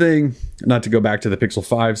 one thing, not to go back to the Pixel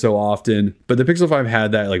 5 so often, but the Pixel 5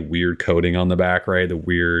 had that like weird coating on the back, right? The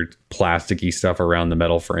weird plasticky stuff around the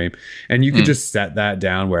metal frame. And you could just set that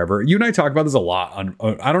down wherever. You and I talk about this a lot.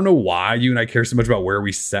 I don't know why you and I care so much about where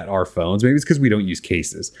we set our phones. Maybe it's because we don't use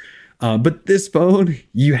cases. But this phone,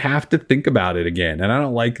 you have to think about it again. And I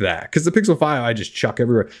don't like that because the Pixel 5, I just chuck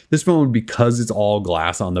everywhere. This phone, because it's all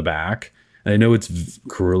glass on the back, and I know it's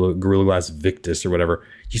Gorilla Glass Victus or whatever,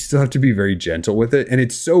 you still have to be very gentle with it. And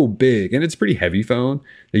it's so big and it's a pretty heavy phone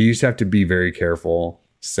that you just have to be very careful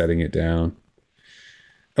setting it down.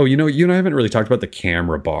 Oh, you know, you and I haven't really talked about the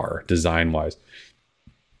camera bar design wise.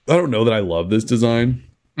 I don't know that I love this design.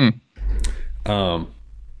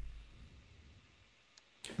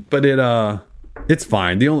 But it's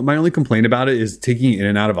fine. My only complaint about it is taking it in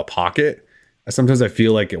and out of a pocket. Sometimes I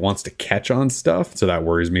feel like it wants to catch on stuff, so that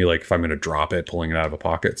worries me. Like if I'm going to drop it, pulling it out of a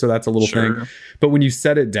pocket. So that's a little thing. But when you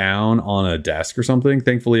set it down on a desk or something,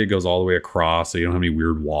 thankfully it goes all the way across, so you don't have any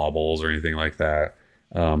weird wobbles or anything like that.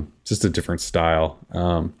 Just a different style.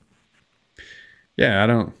 Yeah, I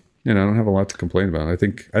don't have a lot to complain about. I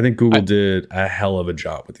think Google did a hell of a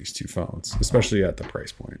job with these two phones, especially at the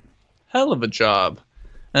price point. Hell of a job.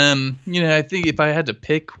 I think if I had to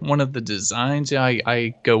pick one of the designs,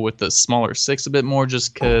 I go with the smaller 6 a bit more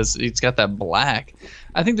just because it's got that black.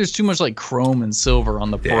 I think there's too much like chrome and silver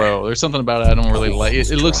on the Pro. There's something about it I don't really like. It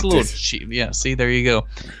looks a little cheap. Yeah, see, there you go.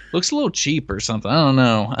 Looks a little cheap or something. I don't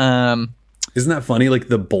know. Isn't that funny? Like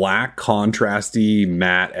the black contrasty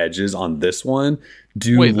matte edges on this one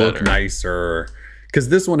do look nicer. Because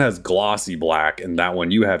this one has glossy black, and that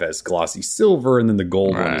one you have has glossy silver, and then the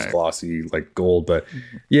gold one is glossy like gold. But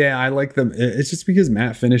yeah, I like them. It's just because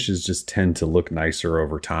matte finishes just tend to look nicer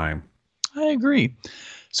over time. I agree.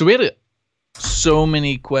 So we had so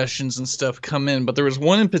many questions and stuff come in, but there was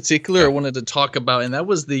one in particular I wanted to talk about, and that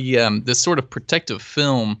was the this sort of protective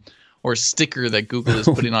film or sticker that Google is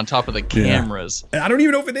putting on top of the cameras. I don't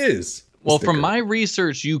even know if it is. Well, from my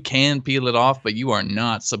research, you can peel it off, but you are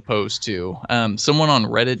not supposed to. Someone on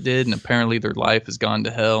Reddit did, and apparently their life has gone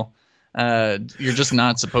to hell. You're just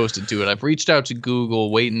not supposed to do it. I've reached out to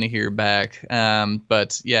Google, waiting to hear back.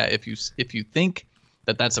 But yeah, if you think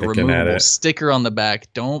that's a removable sticker on the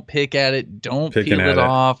back, don't pick at it. Don't peel it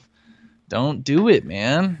off. Don't do it,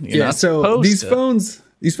 man. You're not supposed to.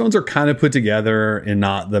 These phones are kind of put together in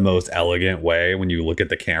not the most elegant way when you look at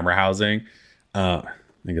the camera housing.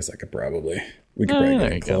 I guess we could probably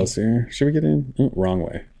get in close here. Should we get in? Oh, wrong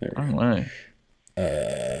way. Wrong way.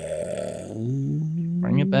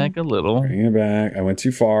 Bring it back a little. Bring it back. I went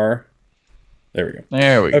too far. There we go.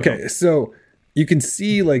 There we go. Okay, so you can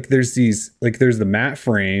see there's the matte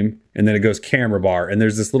frame, and then it goes camera bar, and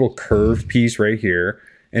there's this little curved piece right here,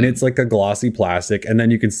 and it's like a glossy plastic, and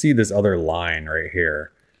then you can see this other line right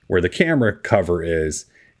here where the camera cover is.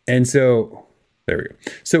 And so there we go.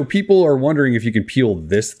 So people are wondering if you can peel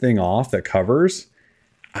this thing off that covers.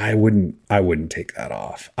 I wouldn't take that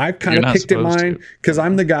off. I've kind of picked at mine because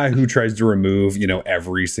I'm the guy who tries to remove,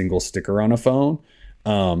 every single sticker on a phone.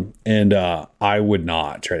 And I would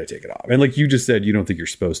not try to take it off. And like you just said, you don't think you're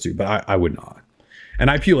supposed to, but I would not. And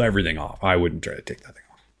I peel everything off. I wouldn't try to take that thing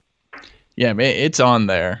off. Yeah, it's on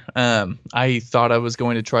there. I thought I was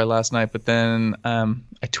going to try last night, but then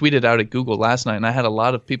I tweeted out at Google last night, and I had a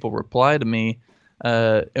lot of people reply to me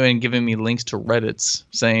and giving me links to Reddits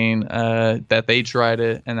saying that they tried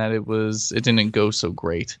it and that it didn't go so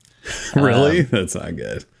great. Really? That's not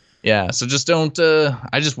good. Yeah, so just don't.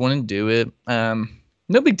 I just wouldn't do it.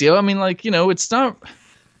 No big deal. I mean, it's not.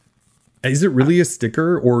 Is it really a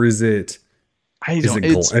sticker or is it? I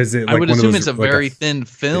would assume it's a very thin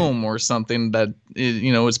film or something that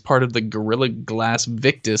is part of the Gorilla Glass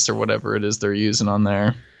Victus or whatever it is they're using on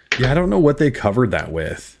there. Yeah, I don't know what they covered that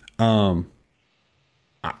with.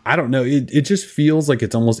 I don't know. It just feels like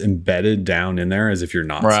it's almost embedded down in there as if you're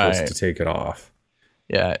not supposed to take it off.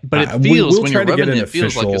 Yeah, but it feels when you're rubbing it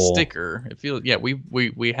feels like a sticker. It feels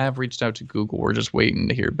we have reached out to Google. We're just waiting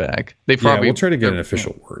to hear back. We'll try to get an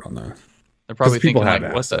official word on that. They're probably thinking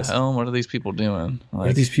what the hell? What are these people doing? What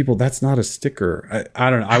are these people? That's not a sticker. I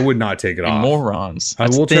don't know. I would not take it off. Morons. I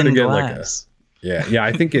will try to get glass. Yeah.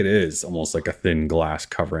 I think it is almost like a thin glass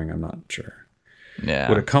covering. I'm not sure. Yeah.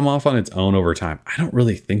 Would it come off on its own over time? I don't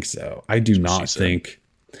really think so. I do not think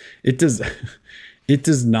it does. It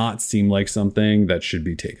does not seem like something that should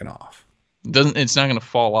be taken off. It's not going to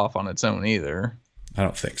fall off on its own either. I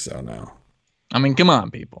don't think so. No. I mean, come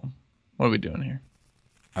on, people. What are we doing here?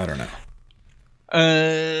 I don't know.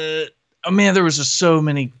 Oh man, there was just so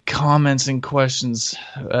many comments and questions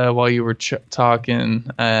while you were talking.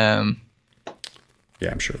 Yeah,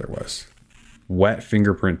 I'm sure there was. Wet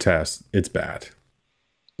fingerprint test. It's bad.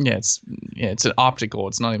 Yeah, it's an optical.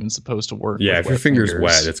 It's not even supposed to work. Yeah, if your finger's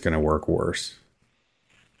wet, it's going to work worse.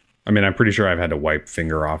 I mean, I'm pretty sure I've had to wipe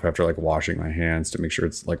finger off after washing my hands to make sure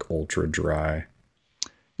it's ultra dry.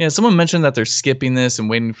 Yeah, someone mentioned that they're skipping this and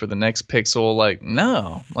waiting for the next Pixel.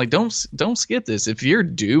 No, don't skip this. If you're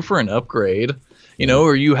due for an upgrade,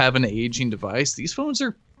 or you have an aging device, these phones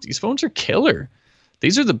are killer.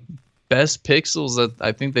 These are the best Pixels that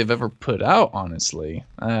I think they've ever put out, honestly.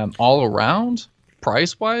 All around,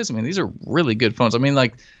 price wise, I mean, these are really good phones. I mean,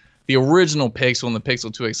 the original Pixel and the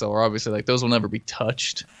Pixel 2 XL are obviously those will never be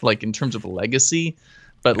touched, in terms of legacy.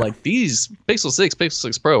 But these Pixel 6, Pixel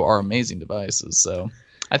 6 Pro are amazing devices. So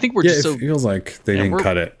I think we're just it feels like they didn't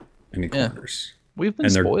cut it any corners. We've been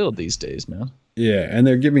spoiled these days, man. Yeah, and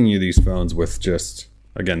they're giving you these phones with just,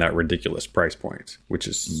 again, that ridiculous price point, which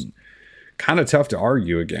is kind of tough to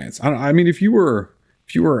argue against. I mean, if you were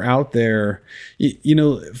out there,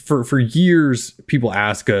 for years, people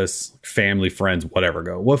ask us, family, friends, whatever,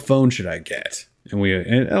 go, what phone should I get?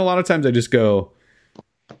 And a lot of times I just go,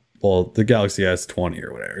 well, the Galaxy S20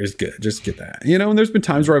 or whatever is good. Just get that. And there's been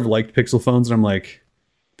times where I've liked Pixel phones and I'm like,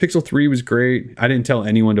 Pixel 3 was great. I didn't tell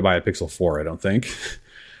anyone to buy a Pixel 4, I don't think.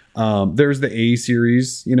 There's the A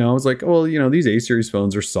series. You know, I was like, well, you know, these A series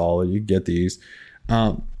phones are solid. You get these.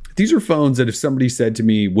 These are phones that if somebody said to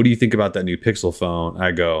me, "What do you think about that new Pixel phone?"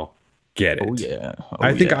 I go, "Get it." Oh yeah.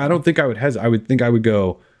 I don't think I would hesitate. I would think I would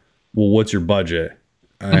go, "Well, what's your budget?"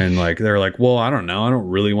 And like they're like, "Well, I don't know. I don't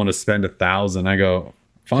really want to spend $1,000." I go,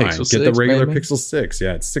 "Fine, Pixel get the 6, regular baby. Pixel 6.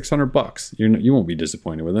 Yeah, it's $600. You won't be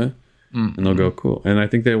disappointed with it." And they'll go, "Cool." And I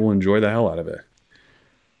think they will enjoy the hell out of it.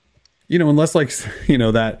 You know, unless like, you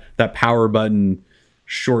know, that power button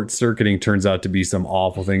short circuiting turns out to be some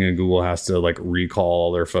awful thing and Google has to like recall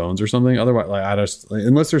all their phones or something. Otherwise, like,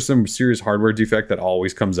 unless there's some serious hardware defect that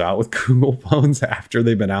always comes out with Google phones after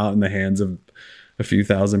they've been out in the hands of a few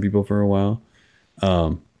thousand people for a while,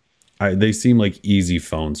 they seem like easy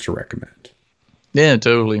phones to recommend. Yeah,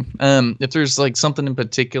 totally. If there's like something in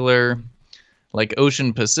particular, like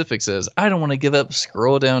Ocean Pacific says, I don't want to give up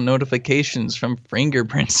scroll down notifications from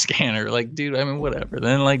fingerprint scanner. Like, dude, I mean, whatever.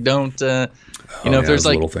 Then like, don't, if there's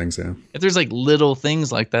like little things, if there's like little things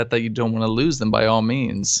like that you don't want to lose, then by all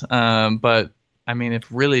means. But I mean, if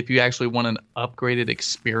you actually want an upgraded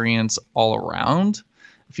experience all around,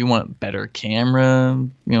 if you want better camera,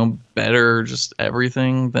 better just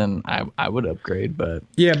everything, then I would upgrade. But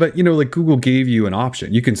yeah, but like Google gave you an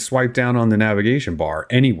option. You can swipe down on the navigation bar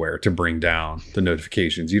anywhere to bring down the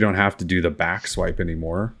notifications. You don't have to do the back swipe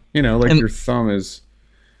anymore. Your thumb is.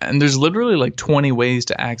 And there's literally like 20 ways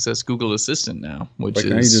to access Google Assistant now, which is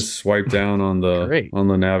now you just swipe down on the great. On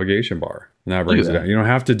the navigation bar, and that brings it down. You don't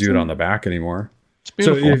have to do it on the back anymore. It's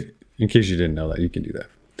beautiful. So in case you didn't know that, you can do that.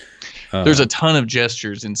 There's a ton of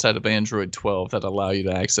gestures inside of Android 12 that allow you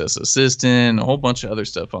to access Assistant, a whole bunch of other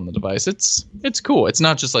stuff on the device. It's cool. It's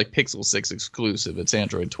not just like Pixel 6 exclusive. It's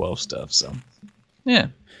Android 12 stuff. So, yeah.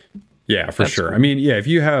 Yeah, for sure. Cool. I mean, yeah, if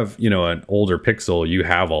you have, an older Pixel, you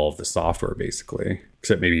have all of the software basically,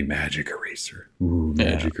 except maybe Magic Eraser. Ooh,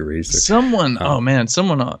 Magic Eraser.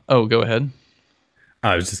 Go ahead.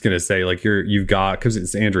 I was just going to say, like, you've got, because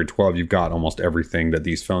it's Android 12, you've got almost everything that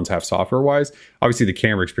these phones have software-wise. Obviously, the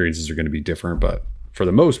camera experiences are going to be different, but for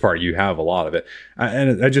the most part, you have a lot of it.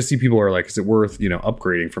 And I just see people are like, is it worth,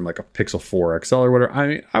 upgrading from like a Pixel 4 XL or whatever? I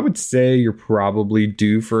mean, I would say you're probably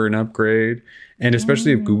due for an upgrade. And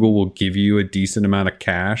especially if Google will give you a decent amount of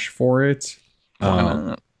cash for it.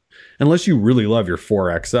 Unless you really love your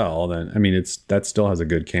 4 XL, then, I mean, that still has a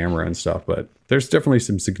good camera and stuff, but there's definitely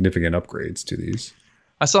some significant upgrades to these.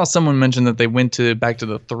 I saw someone mention that they went back to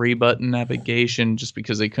the 3-button navigation just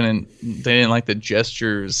because they didn't like the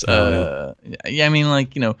gestures. Yeah, I mean,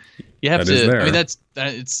 like, you have to. I mean,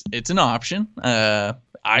 it's an option.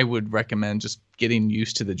 I would recommend just getting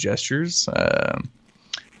used to the gestures.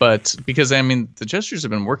 But because I mean, the gestures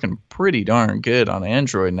have been working pretty darn good on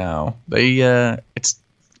Android now. It's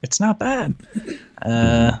not bad.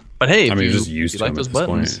 But hey, if you like those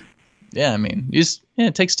buttons, yeah, I mean,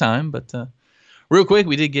 it takes time, but. Real quick,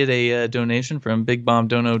 we did get a donation from Big Bomb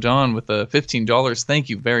Dono Don with $15. Thank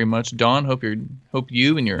you very much, Don. Hope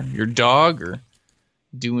you and your dog are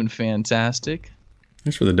doing fantastic.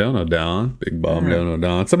 Thanks for the dono, Don. Big Bomb Dono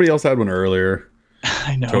Don. Somebody else had one earlier.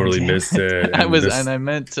 I know. Totally missed it. I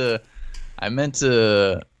meant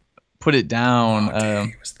to put it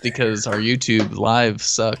down because our YouTube live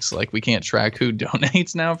sucks. Like we can't track who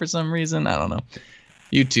donates now for some reason. I don't know.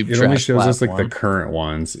 YouTube. It only shows us like the current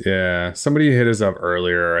ones. Yeah, somebody hit us up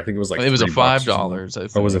earlier. I think it was like it was $5.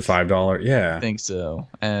 Oh, was it $5? Yeah, I think so.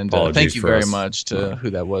 And thank you very much to who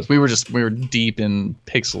that was. We were deep in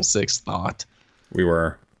Pixel 6 thought. We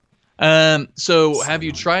were. So have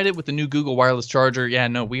you tried it with the new Google wireless charger? Yeah,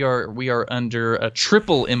 no, we are under a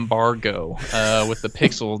triple embargo with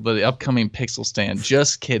the upcoming Pixel stand.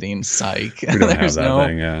 Just kidding, psych. We don't have that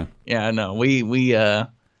thing. Yeah. Yeah, no,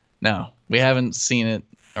 we haven't seen it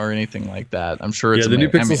or anything like that. I'm sure it's the new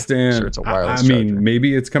Pixel stand. I'm sure it's a wireless charger.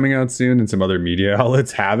 Maybe it's coming out soon and some other media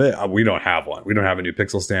outlets have it. We don't have one. We don't have a new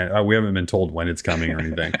Pixel stand. We haven't been told when it's coming or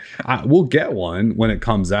anything. We'll get one when it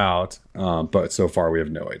comes out, but so far we have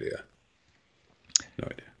no idea. No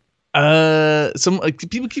idea. Some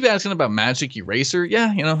people keep asking about Magic Eraser.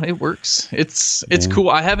 Yeah, it works. It's cool.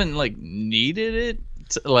 I haven't needed it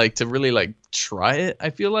to really try it.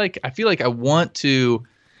 I feel like I want to.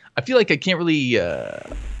 I feel like I can't really,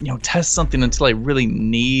 test something until I really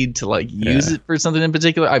need to use it for something in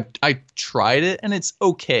particular. I tried it and it's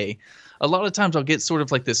okay. A lot of times I'll get sort of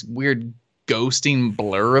this weird ghosting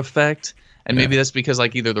blur effect, and maybe that's because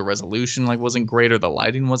either the resolution wasn't great or the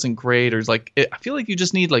lighting wasn't great, or I feel like you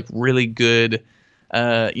just need really good,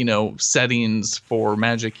 settings for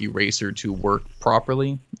Magic Eraser to work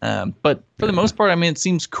properly. But for the most part, I mean, it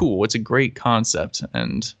seems cool. It's a great concept,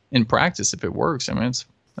 and in practice, if it works, I mean,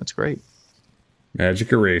 that's great.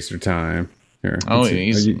 Magic eraser time. Here. Oh,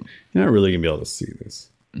 you're not really gonna be able to see this.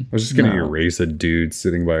 I was just gonna erase a dude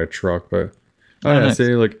sitting by a truck, but nice.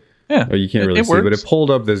 See, like, oh, you can't really see, but it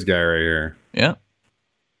pulled up this guy right here. Yeah.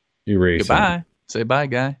 Erase. Goodbye. Him. Say bye,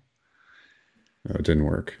 guy. Oh, it didn't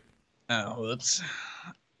work. Oh, whoops.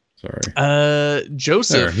 Sorry.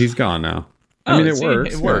 Joseph. There, he's gone now. I mean, it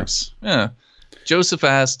works. It works. Yeah. Joseph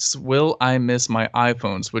asks, "Will I miss my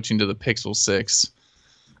iPhone switching to the Pixel 6?"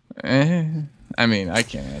 I mean, I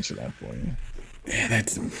can't answer that for you. Yeah,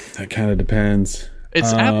 that kind of depends.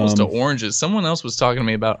 It's apples to oranges. Someone else was talking to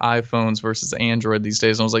me about iPhones versus Android these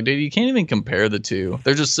days, and I was like, dude, you can't even compare the two.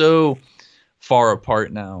 They're just so far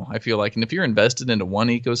apart now, I feel like. And if you're invested into one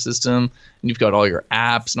ecosystem and you've got all your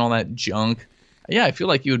apps and all that junk, yeah, I feel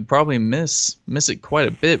like you would probably miss it quite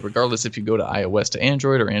a bit, regardless if you go to iOS to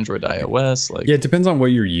Android or Android to iOS. Like, yeah, it depends on what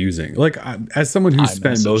you're using. Like, as someone who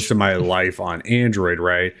spent most of my life on Android,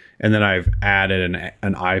 right, and then I've added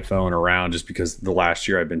an iPhone around just because the last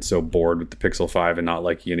year I've been so bored with the Pixel 5 and not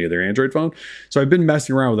liking any other Android phone. So I've been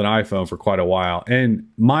messing around with an iPhone for quite a while, and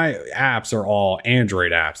my apps are all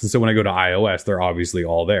Android apps. And so when I go to iOS, they're obviously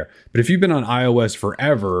all there. But if you've been on iOS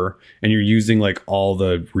forever and you're using like all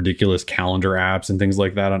the ridiculous calendar apps and things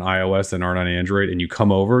like that on iOS that aren't on Android, and you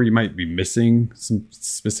come over, you might be missing some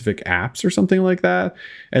specific apps or something like that.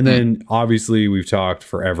 And then obviously we've talked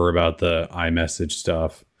forever about the iMessage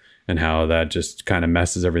stuff and how that just kind of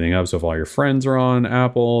messes everything up. So if all your friends are on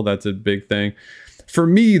Apple, that's a big thing. For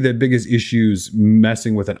me, the biggest issues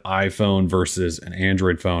messing with an iPhone versus an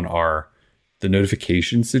Android phone are the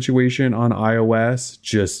notification situation on iOS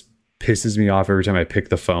just pisses me off every time I pick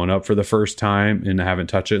the phone up for the first time and I haven't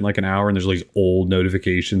touched it in like an hour, and there's these old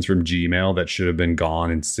notifications from Gmail that should have been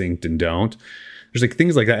gone and synced and don't. There's like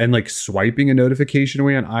things like that. And like swiping a notification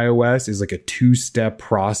away on iOS is like a 2-step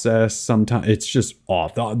process. Sometimes it's just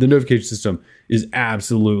off. The notification system is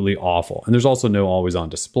absolutely awful. And there's also no always on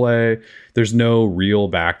display. There's no real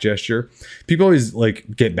back gesture. People always like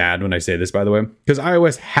get mad when I say this, by the way, because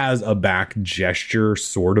iOS has a back gesture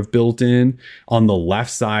sort of built in. On the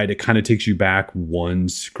left side, it kind of takes you back one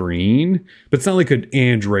screen, but it's not like an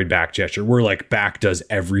Android back gesture where like back does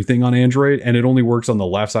everything on Android and it only works on the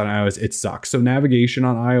left side of iOS. It sucks. So navigation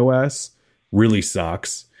on iOS really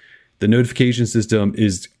sucks. The notification system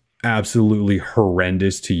is absolutely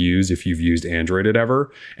horrendous to use if you've used Android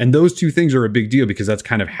ever. And those two things are a big deal because that's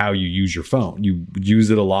kind of how you use your phone. You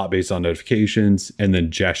use it a lot based on notifications and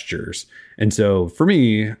then gestures. And so for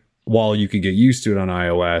me, while you could get used to it on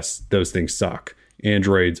iOS, those things suck.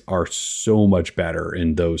 Androids are so much better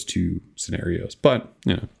in those two scenarios. But,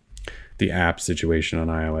 you know, the app situation on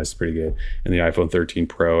iOS is pretty good. And the iPhone 13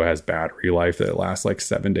 Pro has battery life that lasts like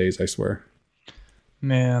 7 days, I swear.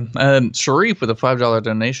 Man, Sharif with a $5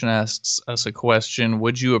 donation asks us a question.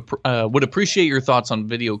 Would appreciate your thoughts on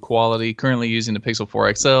video quality? Currently using the Pixel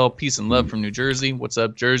 4 XL. Peace and love from New Jersey. What's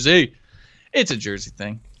up, Jersey? It's a Jersey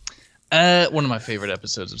thing. One of my favorite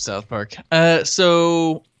episodes of South Park.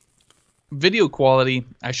 So video quality.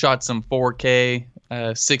 I shot some 4K,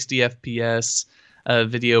 60 FPS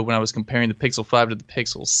video when I was comparing the Pixel 5 to the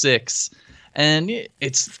Pixel 6, and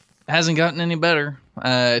it's hasn't gotten any better.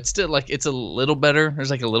 It's still like it's a little better. There's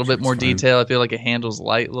like a little bit more detail. I feel like it handles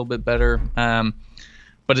light a little bit better.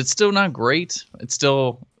 But it's still not great. It's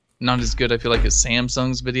still not as good, I feel like, as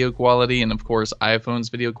Samsung's video quality and of course iPhone's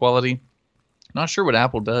video quality. Not sure what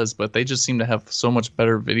Apple does, but they just seem to have so much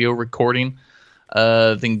better video recording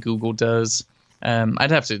than Google does.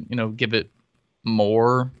 I'd have to, give it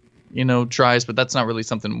more tries, but that's not really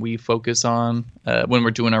something we focus on when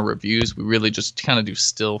we're doing our reviews. We really just kind of do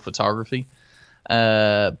still photography.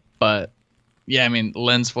 But yeah, I mean,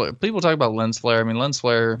 lens flare. People talk about lens flare. I mean, lens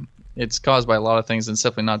flare, it's caused by a lot of things, and it's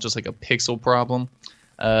definitely not just like a pixel problem.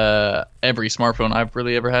 Every smartphone I've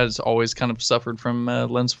really ever had has always kind of suffered from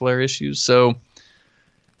lens flare issues. So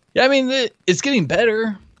yeah, I mean, it's getting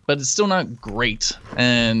better, but it's still not great.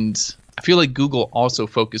 And I feel like Google also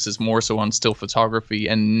focuses more so on still photography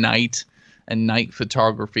and night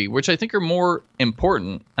photography, which I think are more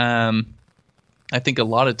important. I think a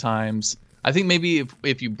lot of times, I think maybe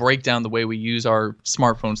if you break down the way we use our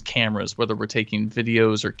smartphones cameras, whether we're taking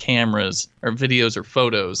videos or cameras or videos or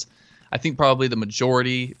photos, I think probably the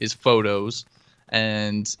majority is photos,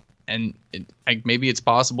 and maybe it's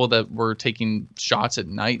possible that we're taking shots at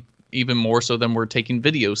night even more so than we're taking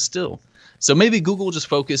videos still. So maybe Google just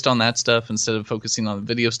focused on that stuff instead of focusing on the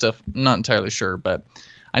video stuff. I'm not entirely sure, but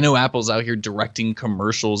I know Apple's out here directing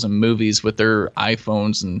commercials and movies with their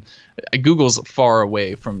iPhones, and Google's far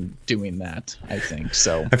away from doing that, I think.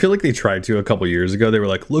 So I feel like they tried to a couple years ago. They were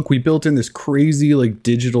like, look, we built in this crazy like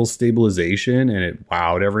digital stabilization, and it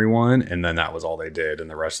wowed everyone. And then that was all they did. And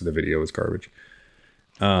the rest of the video was garbage.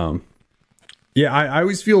 Yeah, I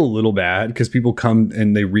always feel a little bad because people come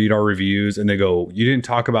and they read our reviews and they go, you didn't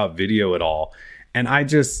talk about video at all. And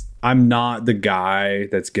I'm not the guy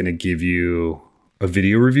that's going to give you a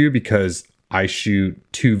video review because I shoot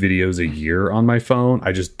 2 videos a year on my phone.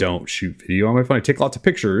 I just don't shoot video on my phone. I take lots of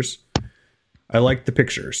pictures. I like the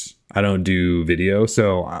pictures. I don't do video.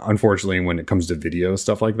 So unfortunately, when it comes to video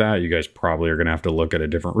stuff like that, you guys probably are going to have to look at a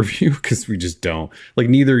different review because we just don't. Like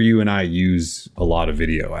neither you and I use a lot of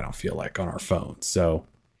video, I don't feel like, on our phones. So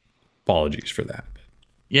apologies for that.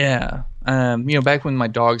 yeah, back when my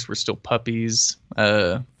dogs were still puppies,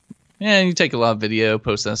 you take a lot of video,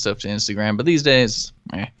 post that stuff to Instagram. But these days,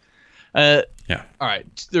 yeah. All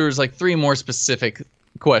right, there's like 3 more specific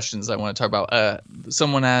questions I want to talk about.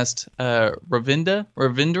 Someone asked,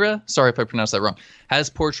 Ravindra, sorry if I pronounced that wrong, has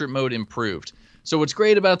portrait mode improved? So what's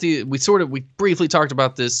great about we briefly talked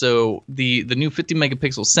about this. So the new 50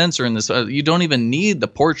 megapixel sensor in this, you don't even need the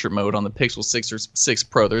portrait mode on the Pixel 6 or 6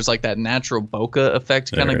 Pro. There's like that natural bokeh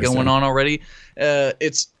effect kind of going on already.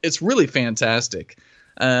 It's really fantastic.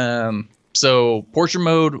 So portrait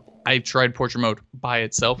mode, I tried portrait mode by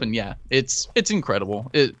itself, and yeah, it's incredible.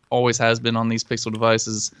 It always has been on these Pixel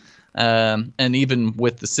devices. And even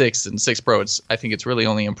with the 6 and 6 Pro, I think it's really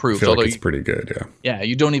only improved. I feel like it's pretty good, yeah. Yeah,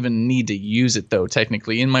 you don't even need to use it though.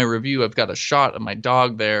 Technically, in my review, I've got a shot of my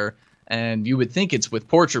dog there, and you would think it's with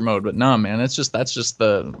portrait mode, but no, man, that's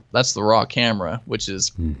the raw camera, which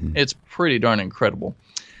is it's pretty darn incredible.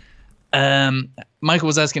 Michael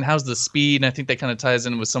was asking, how's the speed? And I think that kind of ties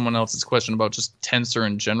in with someone else's question about just Tensor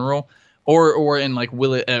in general, or in like,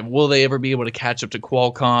 will they ever be able to catch up to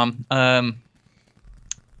Qualcomm?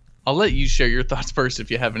 I'll let you share your thoughts first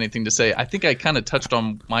if you have anything to say. I think I kind of touched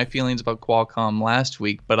on my feelings about Qualcomm last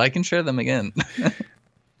week, but I can share them again.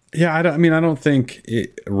 Yeah, I don't think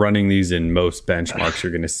running these in most benchmarks,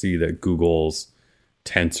 you're going to see that Google's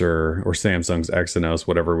Tensor or Samsung's Exynos,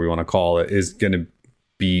 whatever we want to call it, is going to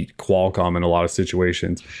beat Qualcomm in a lot of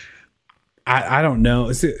situations. I don't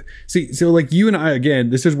know. See, so like you and I, again,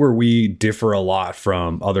 this is where we differ a lot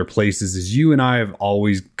from other places, is you and I have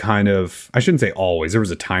always kind of, I shouldn't say always, there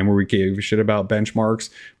was a time where we gave a shit about benchmarks.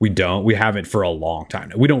 We haven't for a long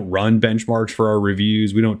time. We don't run benchmarks for our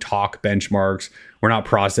reviews. We don't talk benchmarks. We're not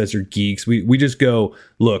processor geeks. We just go,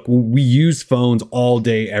 look, we use phones all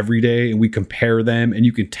day, every day, and we compare them, and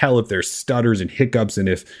you can tell if there's stutters and hiccups and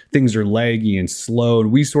if things are laggy and slow.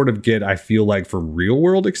 And we sort of get, I feel like, for real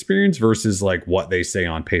world experience versus like what they say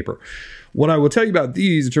on paper. What I will tell you about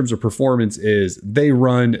these in terms of performance is they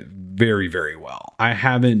run very, very well. I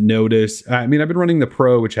haven't noticed. I've been running the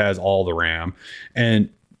Pro, which has all the RAM,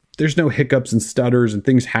 and there's no hiccups and stutters and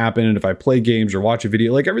things happen. And if I play games or watch a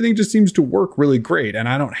video, like everything just seems to work really great. And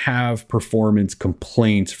I don't have performance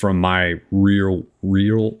complaints from my real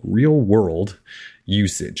world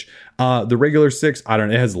usage. The regular 6, I don't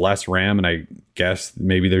know, it has less RAM, and I guess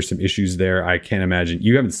maybe there's some issues there. I can't imagine.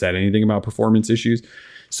 You haven't said anything about performance issues.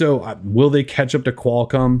 So will they catch up to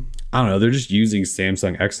Qualcomm? I don't know. They're just using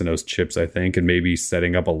Samsung Exynos chips, I think, and maybe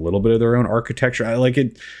setting up a little bit of their own architecture. I like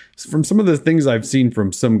it. From some of the things I've seen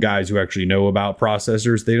from some guys who actually know about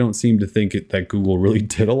processors, they don't seem to think that Google really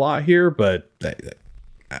did a lot here. But,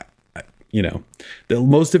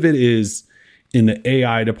 most of it is in the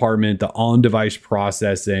AI department, the on-device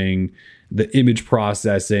processing, the image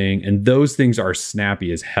processing, and those things are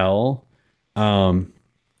snappy as hell.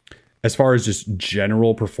 As far as just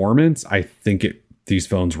general performance, I think these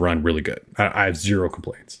phones run really good. I have zero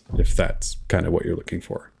complaints, if that's kind of what you're looking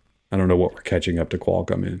for. I don't know what we're catching up to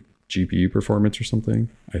Qualcomm in. GPU performance or something?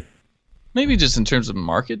 Maybe just in terms of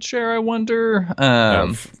market share, I wonder.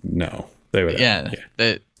 No. They would. Yeah.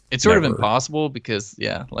 It's sort of impossible because,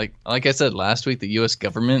 like I said last week, the U.S.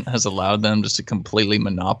 government has allowed them just to completely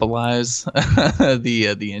monopolize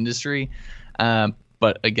the industry.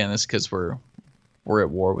 But again, it's because we're at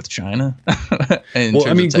war with China.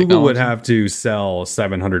 Google would have to sell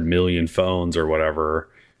 700 million phones or whatever.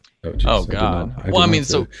 Oh God.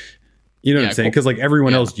 You know what I'm saying? Because like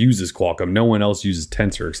everyone else uses Qualcomm. No one else uses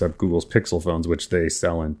Tensor except Google's Pixel phones, which they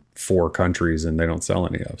sell in 4 countries and they don't sell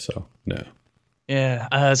any of. So no.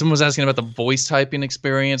 Yeah. Someone was asking about the voice typing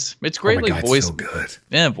experience. It's great. Oh my God, voice. So good.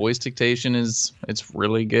 Yeah. Voice dictation it's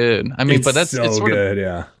really good. It's sort good.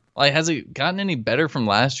 of, like, has it gotten any better from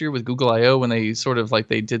last year with Google I/O when they sort of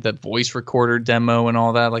they did that voice recorder demo and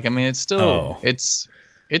all that? Like, it's still, it's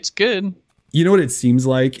good. You know what it seems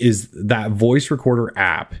like is that voice recorder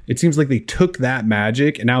app. It seems like they took that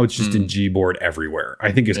magic and now it's just in Gboard everywhere.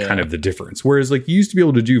 I think is kind of the difference. Whereas like you used to be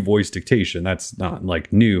able to do voice dictation. That's not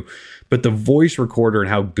like new, but the voice recorder and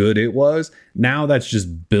how good it was, now that's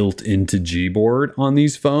just built into Gboard on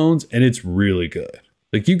these phones and it's really good.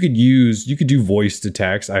 Like you could do voice to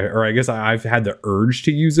text. I guess I've had the urge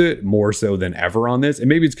to use it more so than ever on this. And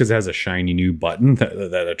maybe it's because it has a shiny new button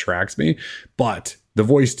that attracts me. But the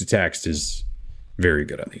voice to text is very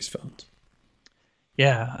good on these phones.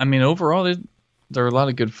 Yeah, I mean, overall, there are a lot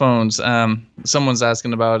of good phones. Someone's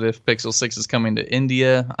asking about if Pixel 6 is coming to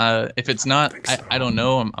India. If it's not, I don't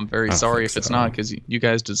know. I'm very sorry if it's not, because you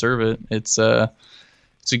guys deserve it. It's a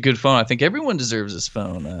good phone. I think everyone deserves this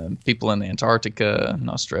phone. People in Antarctica and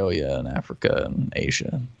Australia and Africa and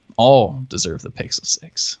Asia all deserve the Pixel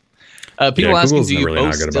 6. People asking, do you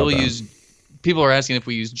both still use... People are asking if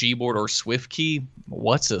we use Gboard or SwiftKey.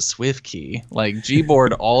 What's a SwiftKey? Like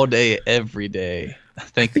Gboard all day, every day. I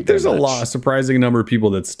think there's a surprising number of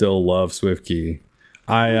people that still love SwiftKey.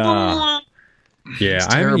 I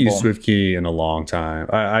haven't used SwiftKey in a long time.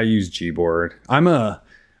 I use Gboard. I'm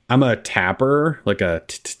a tapper, like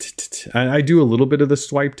I do a little bit of the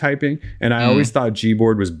swipe typing, and I always thought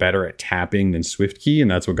Gboard was better at tapping than SwiftKey,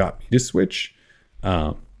 and that's what got me to switch.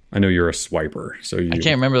 I know you're a swiper, so I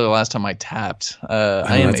can't remember the last time I tapped.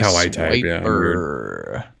 That's how I type.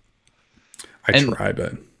 Yeah, I try,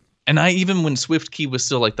 but and even when SwiftKey was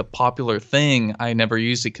still like the popular thing, I never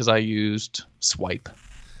used it because I used swipe.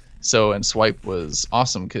 And swipe was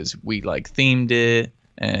awesome because we like themed it.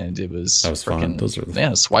 And it was fun. Those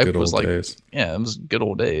are swipe was like days. Yeah, it was good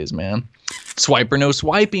old days, man. Swipe or no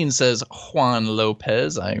swiping, says Juan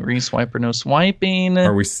Lopez. I re-swipe or no swiping.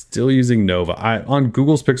 Are we still using Nova? On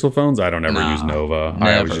Google's Pixel phones, I don't ever use Nova. Never.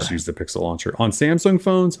 I always just use the Pixel launcher. On Samsung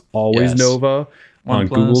phones, always Nova. On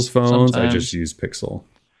Google's phones, sometimes. I just use Pixel.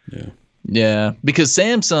 Yeah, because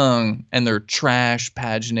Samsung and their trash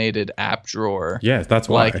paginated app drawer. Yeah, that's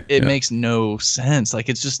why. Like it makes no sense. Like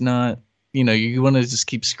it's just not. You want to just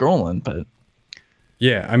keep scrolling, but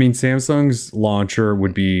yeah, I mean, Samsung's launcher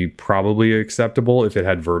would be probably acceptable if it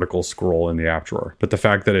had vertical scroll in the app drawer. But the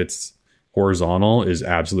fact that it's horizontal is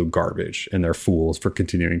absolute garbage, and they're fools for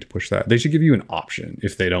continuing to push that. They should give you an option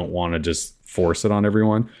if they don't want to just force it on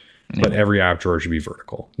everyone. But every app drawer should be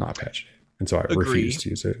vertical, not paginated. And so I refuse to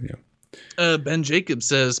use it. Yeah. Ben Jacobs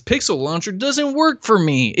says Pixel Launcher doesn't work for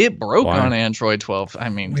me. It broke on Android 12. I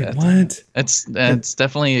mean, what? That's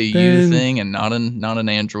definitely a you thing and not an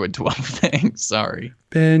Android 12 thing. Sorry,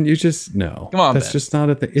 Ben. You just no. Come on, that's Ben. Just not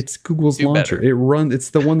a thing. It's Google's launcher. Better. It's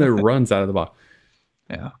the one that runs out of the box.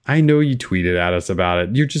 Yeah, I know you tweeted at us about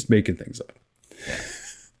it. You're just making things up.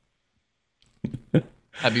 Yeah.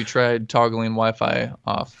 Have you tried toggling Wi-Fi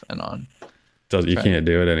off and on? You can't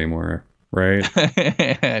do it anymore. Right?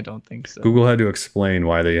 I don't think so. Google had to explain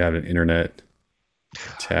why they had an internet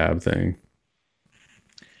tab thing.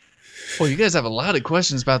 Well, you guys have a lot of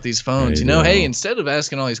questions about these phones. Hey, instead of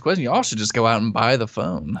asking all these questions, you all should just go out and buy the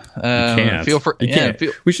phone. You can't.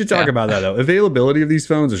 We should talk about that, though. Availability of these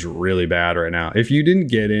phones is really bad right now. If you didn't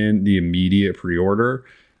get in the immediate pre-order,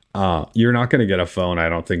 you're not going to get a phone, I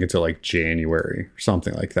don't think, until like January or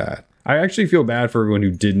something like that. I actually feel bad for everyone who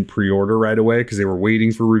didn't pre-order right away because they were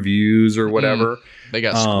waiting for reviews or whatever. They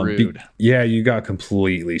got screwed. You got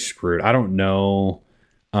completely screwed. I don't know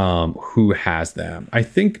who has them. I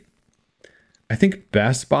think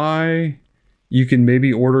Best Buy, you can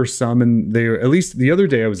maybe order some, and they, at least the other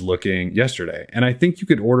day I was looking yesterday, and I think you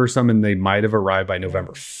could order some and they might have arrived by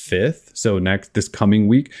November 5th. So this coming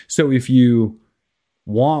week. So if you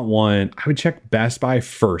want one, I would check Best Buy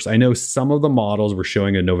first. I know some of the models were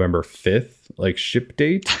showing a November 5th like ship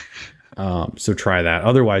date. So try that.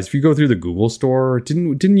 Otherwise, if you go through the Google store,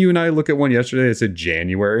 didn't you and I look at one yesterday that said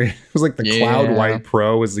January? It was like the Cloud White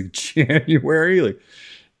Pro was like January. Like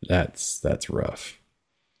that's rough.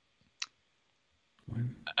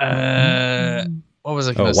 What was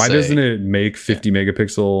I going to say? Why doesn't it make 50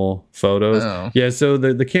 megapixel photos? Yeah, so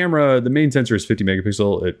the camera, the main sensor is 50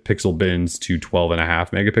 megapixel. It pixel bins to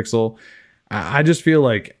 12.5 megapixel. I just feel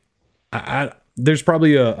like there's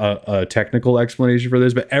probably a technical explanation for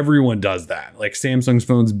this, but everyone does that. Like Samsung's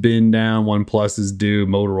phones bin down, OnePlus's do,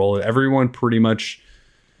 Motorola. Everyone pretty much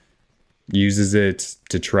uses it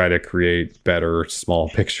to try to create better small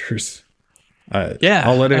pictures.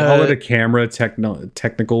 I'll let a camera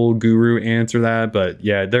technical guru answer that, but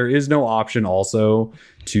yeah, there is no option also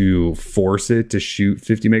to force it to shoot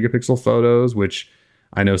 50 megapixel photos, which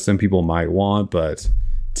I know some people might want, but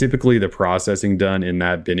typically the processing done in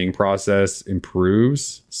that binning process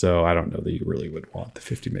improves, so I don't know that you really would want the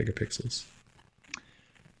 50 megapixels.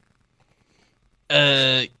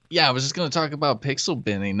 Yeah, I was just gonna talk about pixel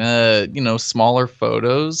binning. Smaller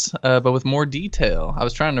photos, but with more detail. I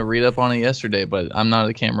was trying to read up on it yesterday, but I'm not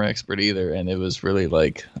a camera expert either, and it was really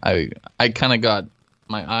like I kind of got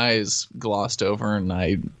my eyes glossed over, and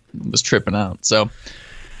I was tripping out. So,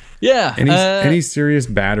 yeah. Any serious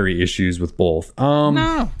battery issues with both?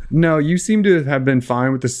 No. You seem to have been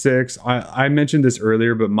fine with the 6. I mentioned this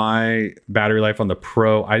earlier, but my battery life on the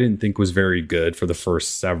Pro I didn't think was very good for the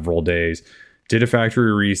first several days. Did a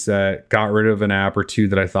factory reset, got rid of an app or two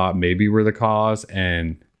that I thought maybe were the cause,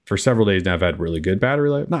 and for several days now I've had really good battery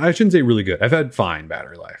life. No, I shouldn't say really good. I've had fine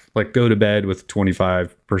battery life. Like go to bed with 25%,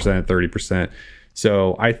 30%.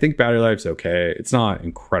 So I think battery life's okay. It's not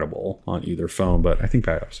incredible on either phone, but I think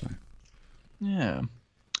battery life's fine. Yeah.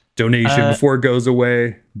 Donation before it goes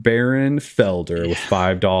away. Baron Felder with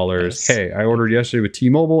 $5. Yes. Hey, I ordered yesterday with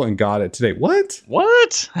T-Mobile and got it today. What?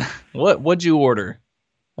 What'd you order?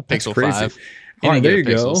 A Pixel 5. All right, there you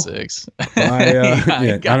go. 6.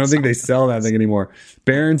 I don't think they sell that thing anymore.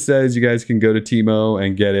 Baron says you guys can go to T-Mo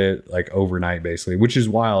and get it like overnight, basically, which is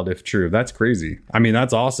wild if true. That's crazy. I mean,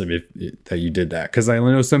 that's awesome that you did that, because I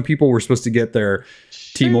know some people were supposed to get their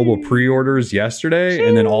T-Mobile pre-orders yesterday,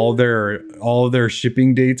 and then all of their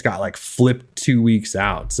shipping dates got like flipped 2 weeks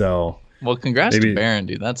out. So, well, congrats to Baron,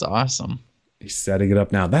 dude. That's awesome. He's setting it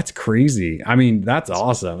up now. That's crazy. I mean, that's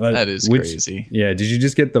awesome. That is crazy. Yeah. Did you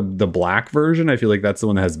just get the black version? I feel like that's the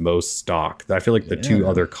one that has most stock. I feel like the two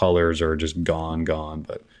other colors are just gone.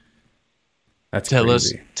 But that's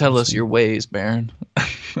crazy. Tell us your ways, Baron.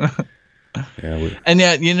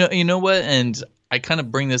 And you know what? And I kind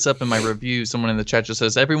of bring this up in my review. Someone in the chat just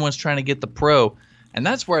says everyone's trying to get the Pro. And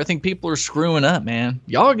that's where I think people are screwing up, man.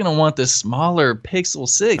 Y'all are going to want this smaller Pixel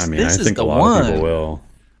 6. I mean, this I is think the a lot one. of people will.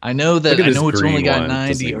 I know it's only got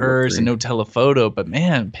 90 hertz and green. no telephoto, but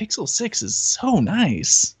man, Pixel 6 is so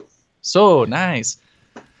nice. So nice.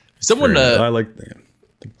 Someone I like that.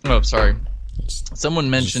 Oh, sorry. Someone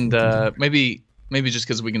mentioned maybe just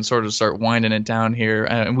because we can sort of start winding it down here,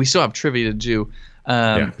 and we still have trivia to do.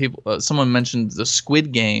 Someone mentioned the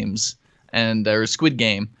Squid Games or Squid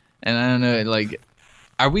Game, and I don't know, like,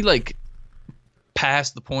 are we like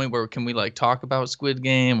past the point where can we like talk about Squid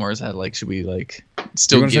Game, or is that like, should we like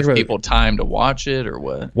still give people time to watch it, or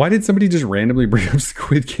what? Why did somebody just randomly bring up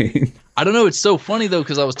Squid Game? I don't know. It's so funny though,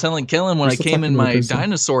 because I was telling Kellen when I came in my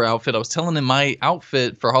dinosaur outfit, I was telling him my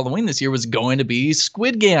outfit for Halloween this year was going to be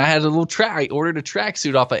Squid Game. I had a little I ordered a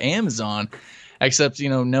tracksuit off of Amazon, except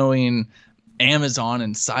knowing Amazon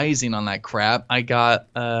and sizing on that crap, I got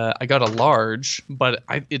a large, but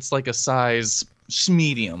it's like a size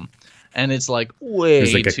medium. And it's like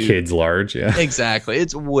it's like a kid's large, yeah. Exactly.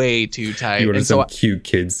 It's way too tight. You ordered some cute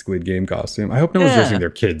kid's Squid Game costume. I hope no one's dressing their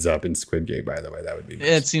kids up in Squid Game, by the way. That would be nice.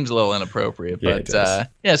 It seems a little inappropriate. But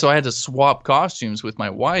so I had to swap costumes with my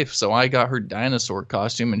wife. So I got her dinosaur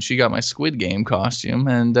costume and she got my Squid Game costume.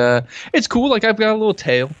 And it's cool. Like, I've got a little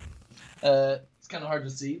tail. It's kind of hard to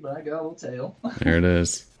see, but I got a little tail. There it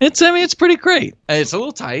is. It's pretty great. It's a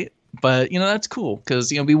little tight, but that's cool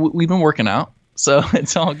because we've been working out. So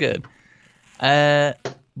it's all good.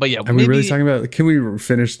 But yeah, are we really talking about? Can we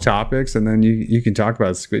finish topics and then you can talk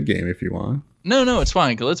about Squid Game if you want? No, it's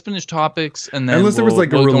fine. Let's finish topics and then unless there was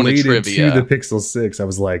like a related to the Pixel 6. I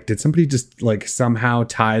was like, did somebody just like somehow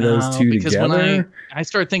tie those two together? When I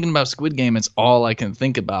started thinking about Squid Game, it's all I can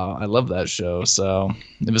think about. I love that show, so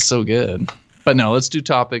it was so good. But no, let's do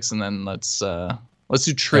topics and then let's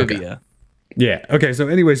do trivia. Okay. Yeah. Okay. So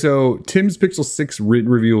anyway, Tim's Pixel 6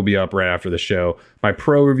 written review will be up right after the show. My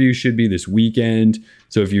Pro review should be this weekend.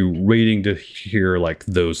 So if you're waiting to hear like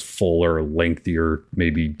those fuller, lengthier,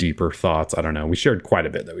 maybe deeper thoughts, I don't know. We shared quite a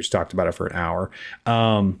bit though. We just talked about it for an hour.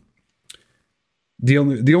 The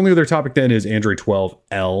only other topic then is Android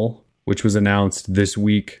 12L, which was announced this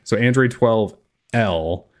week. So Android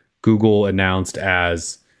 12L, Google announced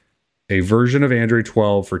as a version of Android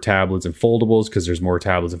 12 for tablets and foldables, because there's more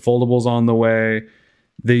tablets and foldables on the way.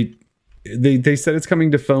 They said it's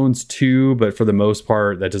coming to phones too, but for the most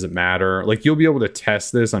part, that doesn't matter. Like, you'll be able to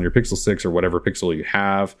test this on your Pixel 6 or whatever Pixel you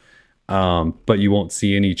have, but you won't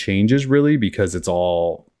see any changes really because it's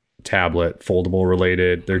all tablet foldable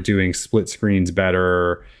related. They're doing split screens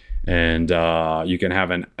better, and you can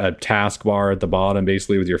have a taskbar at the bottom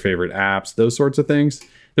basically with your favorite apps, those sorts of things.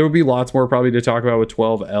 There will be lots more probably to talk about with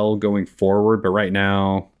 12L going forward, but right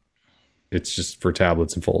now it's just for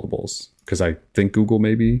tablets and foldables, because I think Google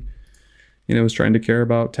maybe is trying to care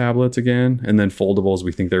about tablets again, and then foldables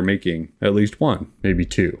we think they're making at least one, maybe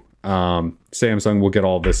two. Samsung will get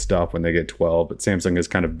all this stuff when they get 12, but Samsung has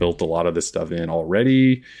kind of built a lot of this stuff in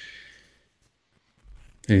already.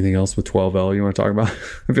 Anything else with 12L you want to talk about?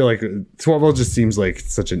 I feel like 12L just seems like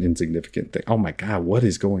such an insignificant thing. Oh my God, what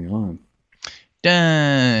is going on?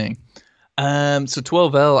 Dang. So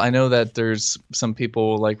 12L, I know that there's some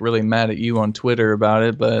people like really mad at you on Twitter about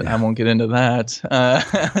it, but I won't get into that.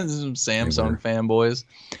 Some Samsung fanboys.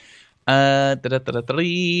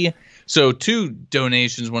 So 2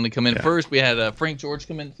 donations want to come in. First, we had Frank George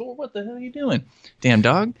come in. Thor, what the hell are you doing? Damn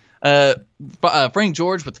dog. Frank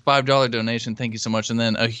George with the $5 donation. Thank you so much. And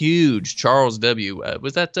then a huge Charles W.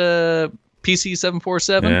 Was that PC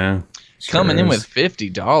 747? Yeah. Coming in with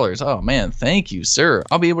 $50. Oh man, thank you, sir.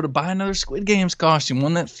 I'll be able to buy another Squid Games costume,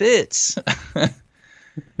 one that fits.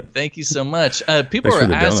 Thank you so much. People Thanks are for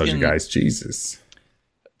the asking, donos, you guys. Jesus.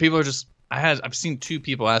 People are just. I've seen 2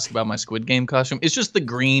 people ask about my Squid Game costume. It's just the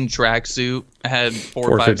green tracksuit. I had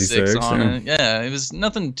 456 on it. Yeah, it was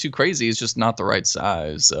nothing too crazy. It's just not the right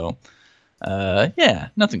size. So,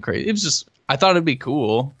 nothing crazy. It was just. I thought it'd be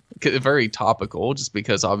cool. Very topical, just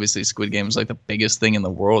because obviously Squid Game is like the biggest thing in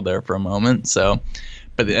the world there for a moment. So,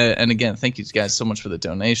 but and again, thank you guys so much for the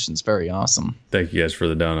donations. Very awesome. Thank you guys for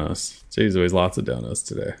the donos. Jeez, always lots of donos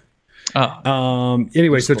today. Oh,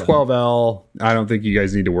 so 12L, I don't think you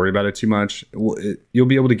guys need to worry about it too much. You'll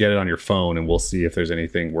be able to get it on your phone, and we'll see if there's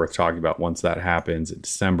anything worth talking about once that happens in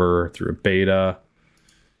December through a beta.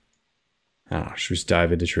 I don't know, should we just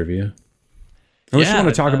dive into trivia? Unless you want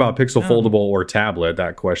to talk about Pixel Foldable or tablet,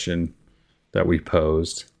 that question that we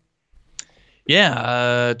posed.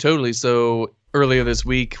 Yeah, totally. So earlier this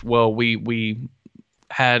week, we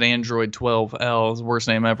had Android 12L's worst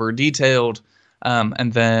name ever detailed.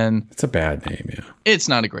 And then it's a bad name. Yeah, it's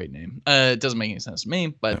not a great name. It doesn't make any sense to me,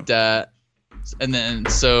 but, and then,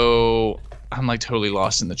 so I'm like totally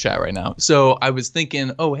lost in the chat right now. So I was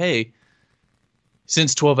thinking, oh, hey,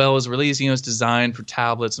 since 12L is released, it's designed for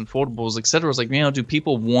tablets and foldables, etc. I was like, do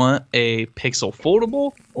people want a Pixel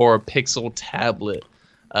foldable or a Pixel tablet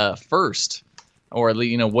first? Or at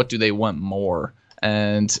least, what do they want more?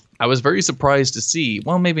 And I was very surprised to see,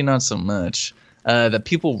 well, maybe not so much, that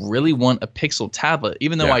people really want a Pixel tablet.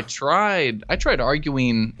 Even though I tried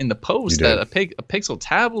arguing in the post that a Pixel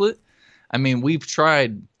tablet, I mean, we've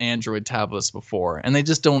tried Android tablets before, and they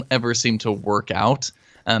just don't ever seem to work out.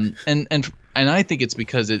 And I think it's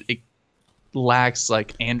because it lacks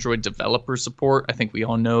like Android developer support. I think we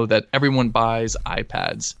all know that everyone buys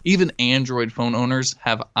iPads. Even Android phone owners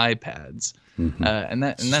have iPads, and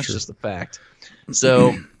that's just the fact.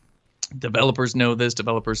 So developers know this.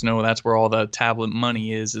 Developers know that's where all the tablet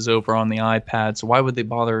money is over on the iPad. So why would they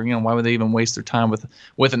bother? Why would they even waste their time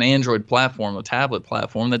with an Android platform, a tablet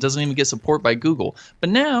platform that doesn't even get support by Google? But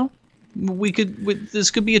now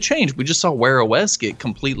this could be a change. We just saw Wear OS get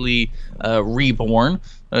completely reborn.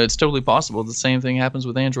 It's totally possible the same thing happens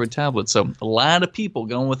with Android tablets. So a lot of people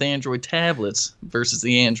going with Android tablets versus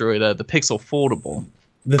the the Pixel foldable.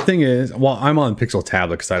 The thing is, well, I'm on Pixel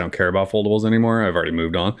tablet because I don't care about foldables anymore. I've already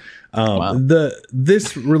moved on. Wow.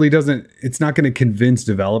 This really doesn't, it's not going to convince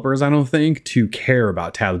developers, I don't think, to care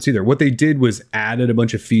about tablets either. What they did was added a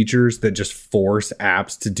bunch of features that just force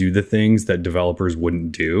apps to do the things that developers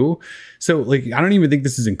wouldn't do. So like, I don't even think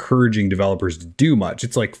this is encouraging developers to do much.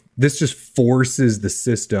 It's like, this just forces the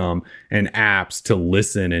system and apps to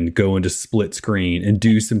listen and go into split screen and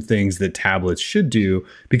do some things that tablets should do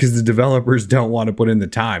because the developers don't want to put in the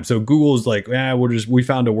time. So Google's like, we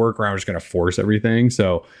found a workaround. We're just going to force everything.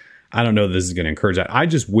 So I don't know if this is going to encourage that. I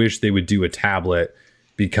just wish they would do a tablet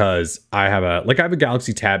because I have a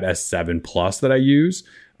Galaxy Tab S7 Plus that I use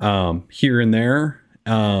here and there.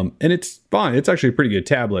 And it's fine. It's actually a pretty good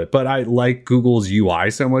tablet, but I like Google's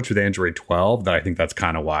UI so much with Android 12 that I think that's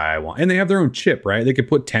kind of why I want. And they have their own chip, right? They could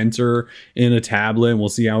put Tensor in a tablet and we'll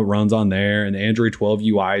see how it runs on there. And the Android 12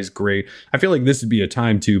 UI is great. I feel like this would be a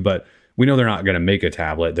time to, but we know they're not going to make a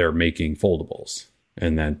tablet. They're making foldables,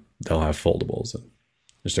 and then they'll have foldables. And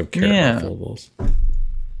I just don't care about foldables.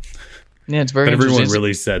 Yeah, it's very but everyone interesting.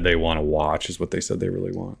 really said they want a watch, is what they said they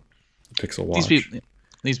really want. A Pixel watch.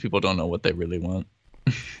 These people don't know what they really want.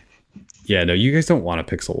 Yeah, no, you guys don't want a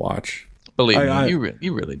Pixel watch. Believe me,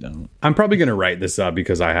 you really don't. I'm probably going to write this up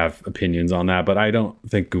because I have opinions on that, but I don't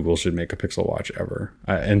think Google should make a Pixel watch ever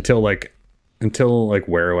until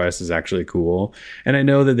Wear OS is actually cool. And I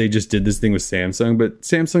know that they just did this thing with Samsung, but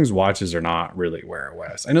Samsung's watches are not really Wear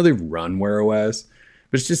OS. I know they run Wear OS,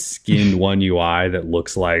 but it's just skinned one UI that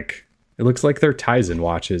looks like they're Tizen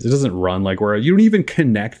watches. It doesn't run like Wear OS. You don't even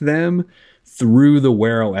connect them through the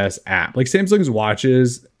Wear OS app. Like Samsung's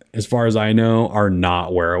watches as far as I know, are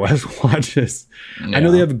not Wear OS watches. Yeah. I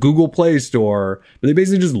know they have a Google Play Store, but they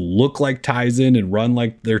basically just look like Tizen and run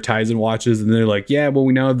like their Tizen watches. And they're like, yeah, well,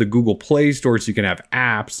 we now have the Google Play Store, so you can have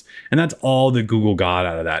apps. And that's all that Google got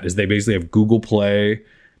out of that, is they basically have Google Play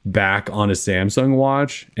back on a Samsung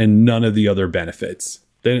watch and none of the other benefits.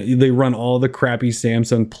 They run all the crappy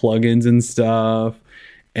Samsung plugins and stuff.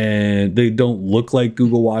 And they don't look like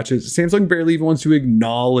Google watches. Samsung barely even wants to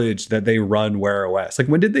acknowledge that they run Wear OS. Like,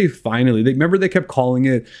 when did they finally? Remember they kept calling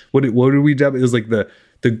it, what did we dub? It was like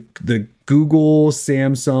the Google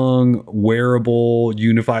Samsung wearable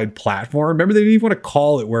unified platform. Remember, they didn't even want to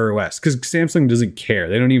call it Wear OS because Samsung doesn't care.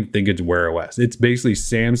 They don't even think it's Wear OS. It's basically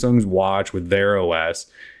Samsung's watch with their OS,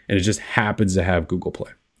 and it just happens to have Google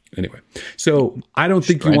Play. Anyway, so I don't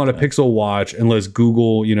think you want a Pixel watch unless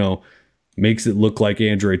Google, makes it look like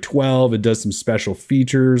Android 12. It does some special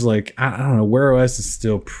features. Like, I don't know. Wear OS is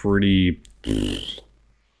still pretty.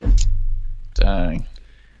 Dang.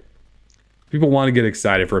 People want to get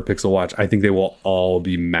excited for a Pixel watch. I think they will all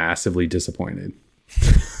be massively disappointed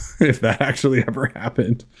if that actually ever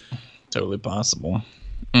happened. Totally possible.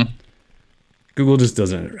 Google just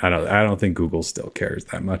doesn't. I don't think Google still cares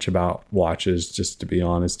that much about watches, just to be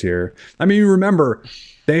honest here. I mean, remember,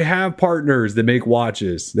 they have partners that make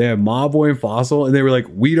watches. They have Mavoy and Fossil, and they were like,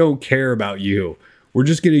 we don't care about you. We're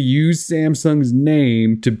just going to use Samsung's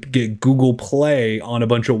name to get Google Play on a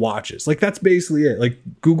bunch of watches. Like, that's basically it. Like,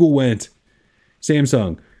 Google went,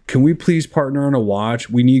 Samsung, can we please partner on a watch?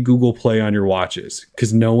 We need Google Play on your watches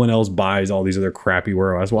because no one else buys all these other crappy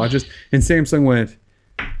Wear OS watches. And Samsung went,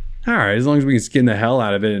 all right, as long as we can skin the hell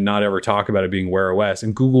out of it and not ever talk about it being Wear OS.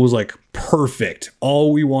 And Google was like, perfect.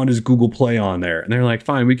 All we want is Google Play on there. And they're like,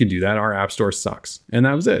 fine, we can do that. Our app store sucks. And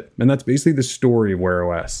that was it. And that's basically the story of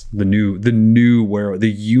Wear OS,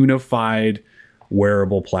 the unified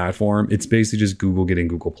wearable platform. It's basically just Google getting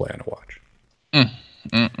Google Play on a watch.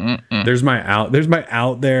 There's my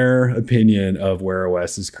out there opinion of Wear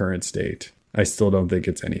OS's current state. I still don't think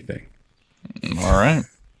it's anything. All right.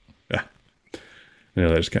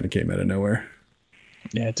 That just kind of came out of nowhere.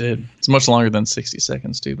 Yeah, it did. It's much longer than 60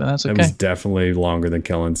 seconds, too, but that's okay. It was definitely longer than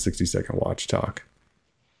Kellen's 60-second watch talk.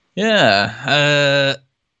 Yeah.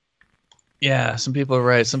 Yeah, some people are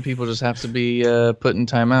right. Some people just have to be put in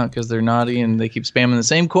timeout because they're naughty and they keep spamming the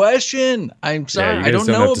same question. I'm sorry. Yeah, I don't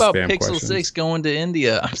know about Pixel questions. 6 going to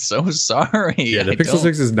India. I'm so sorry. Yeah, the Pixel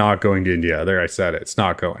 6 is not going to India. There, I said it. It's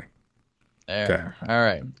not going. There. Okay. All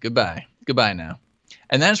right. Goodbye. Goodbye now.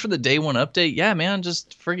 And that's for the day one update. Yeah, man,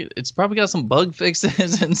 just forget. It's probably got some bug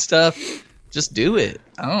fixes and stuff. Just do it.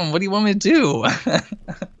 I don't know. What do you want me to do?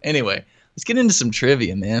 Anyway, let's get into some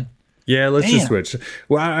trivia, man. Yeah, let's just switch.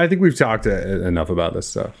 Well, I think we've talked enough about this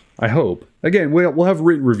stuff. I hope. Again, we'll have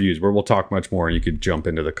written reviews where we'll talk much more and you could jump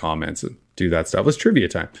into the comments and do that stuff. Let's trivia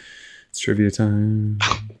time. It's trivia time.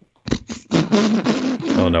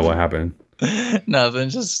 Oh, no, what happened? Nothing,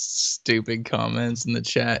 just stupid comments in the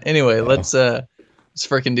chat. Anyway, let's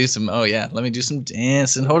freaking do some. Oh yeah, let me do some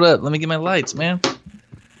dancing. Hold up, let me get my lights, man.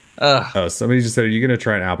 Somebody just said, "Are you gonna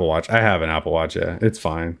try an Apple Watch?" I have an Apple Watch. Yeah, it's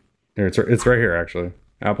fine. Here, it's right here actually.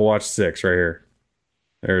 Apple Watch 6 right here.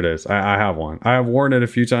 There it is. I have one. I have worn it a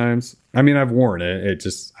few times. I mean, I've worn it. It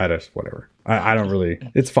just whatever. I don't really.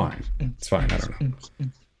 It's fine. It's fine. I don't know.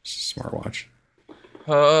 It's a smartwatch.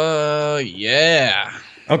 Yeah.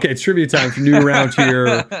 Okay, it's trivia time. If you're new around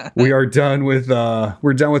here, we are done with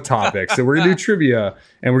topics. So we're gonna do trivia,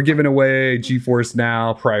 and we're giving away Geforce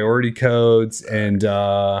Now priority codes, and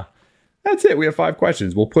that's it. We have 5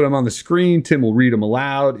 questions. We'll put them on the screen. Tim will read them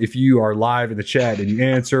aloud. If you are live in the chat and you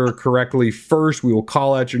answer correctly first, we will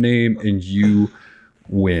call out your name and you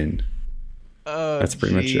win. That's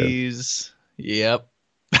pretty much it. Yep.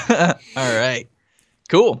 All right.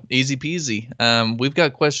 Cool. Easy peasy. We've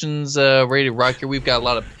got questions ready to rock here. We've got a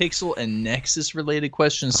lot of Pixel and Nexus related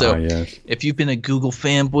questions. So if you've been a Google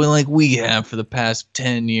fanboy like we have for the past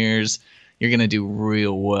 10 years, you're going to do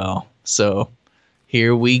real well. So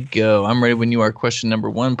here we go. I'm ready when you are. Question number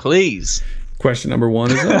 1, please. Question number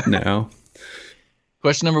 1 is up now.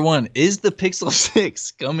 Question number 1. Is the Pixel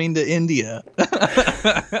 6 coming to India?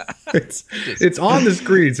 It's on the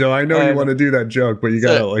screen, so I know you want to do that joke, but you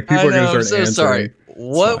gotta people are gonna start answering. Sorry.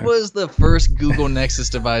 What was the first Google Nexus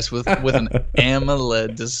device with an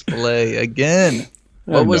AMOLED display? Again,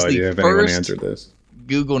 what was the first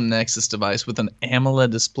Google Nexus device with an AMOLED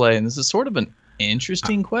display? And this is sort of an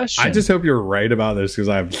interesting question. I just hope you're right about this because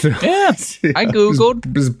I've I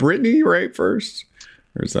googled. Was Brittany right first,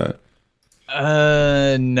 or is that?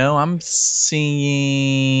 No, I'm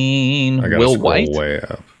seeing Will White. Way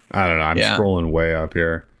up. I don't know. I'm scrolling way up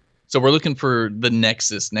here. So we're looking for the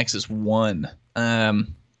Nexus 1.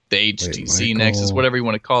 the HTC Nexus, whatever you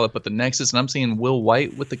want to call it, but the Nexus, and I'm seeing Will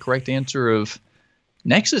White with the correct answer of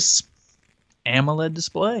Nexus AMOLED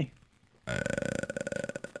display.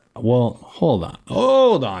 Well,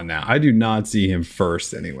 hold on now. I do not see him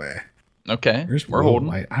first anyway. Okay, we're holding.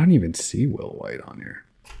 White? I don't even see Will White on here.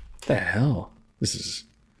 What the hell? This is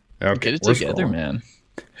okay. Get it together, man.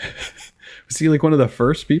 Was he like one of the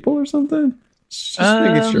first people or something? Just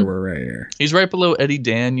making sure we're right here. He's right below Eddie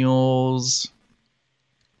Daniels.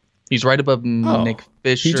 He's right above Nick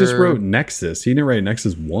Fisher. He just wrote Nexus. He didn't write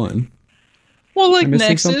Nexus 1. Well, like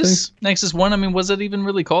Nexus 1. I mean, was it even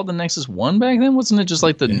really called the Nexus 1 back then? Wasn't it just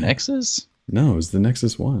like the Nexus? No, it was the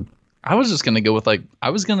Nexus 1. I was just going to go with I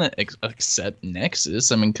was going to accept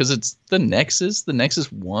Nexus. I mean, because it's the Nexus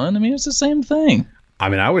 1. I mean, it's the same thing. I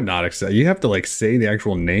mean, I would not accept. You have to like say the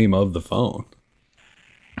actual name of the phone.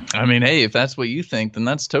 I mean, hey, if that's what you think, then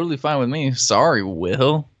that's totally fine with me. Sorry,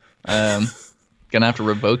 Will. Gonna have to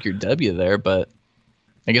revoke your W there, but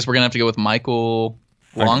I guess we're gonna have to go with Michael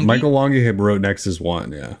Longy. Michael Longy wrote Nexus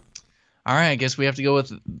 1, yeah. All right, I guess we have to go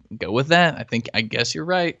with that. I guess you're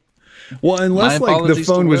right. Well, unless like the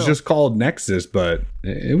phone was just called Nexus, but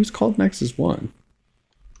it was called Nexus 1.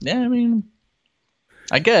 Yeah, I mean,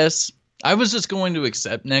 I guess I was just going to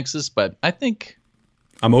accept Nexus, but I think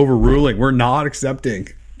I'm overruling. We're not accepting.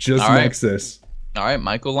 Just Nexus. All right,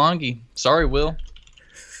 Michael Longy. Sorry, Will.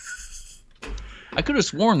 I could have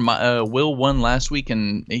sworn Will won last week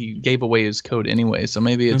and he gave away his code anyway, so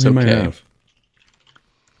maybe it's okay.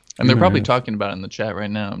 And they're probably talking about it in the chat right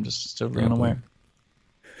now. I'm just still unaware.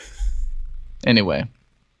 Anyway.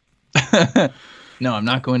 No, I'm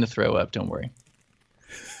not going to throw up. Don't worry.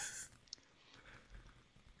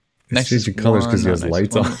 It's changing colors because he has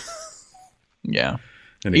lights on. Yeah.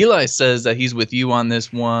 Eli says that he's with you on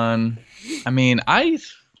this one. I mean, the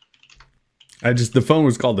phone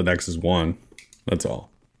was called the Nexus 1. That's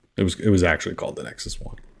all. It was actually called the Nexus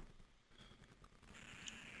 1.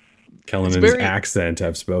 Kellen and his accent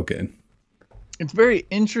have spoken. It's very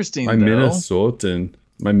interesting, my Minnesotan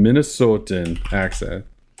accent.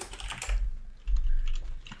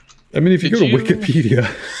 I mean, if you go to Wikipedia.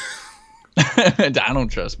 I don't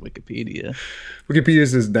trust Wikipedia. Wikipedia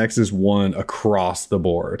says Nexus 1 across the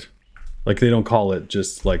board. Like, they don't call it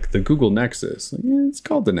just like the Google Nexus. Like, yeah, it's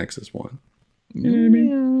called the Nexus 1. You know what I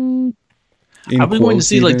mean? I was going to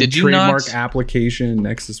see, like, did you trademark application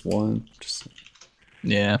Nexus 1?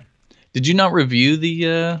 Yeah. Did you not review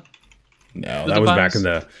the No, that was back in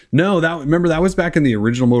the remember that was back in the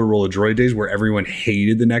original Motorola Droid days where everyone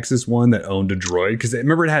hated the Nexus 1 that owned a Droid because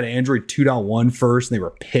remember it had Android 2.1 first and they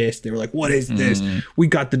were pissed. They were like, "What is this? We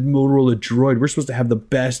got the Motorola Droid. We're supposed to have the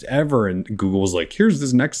best ever." And Google was like, "Here's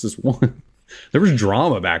this Nexus 1." There was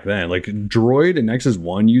drama back then. Like Droid and Nexus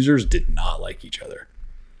 1 users did not like each other.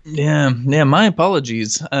 Yeah, my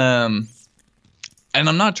apologies. And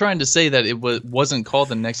I'm not trying to say that it wasn't called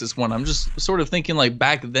the Nexus 1. I'm just sort of thinking like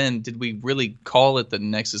back then, did we really call it the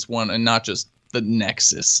Nexus 1 and not just the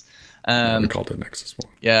Nexus? We called it Nexus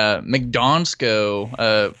 1. Yeah,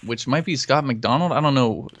 McDonsko, which might be Scott McDonald. I don't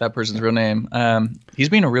know that person's real name. He's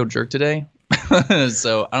being a real jerk today.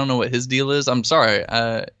 So I don't know what his deal is. I'm sorry.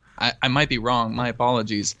 I might be wrong. My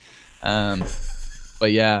apologies.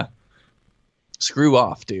 But yeah, screw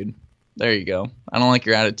off, dude. There you go. I don't like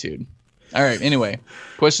your attitude. All right. Anyway,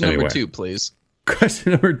 question number 2, please.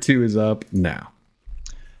 Question number 2 is up now.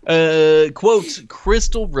 Quote,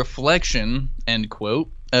 crystal reflection, end quote,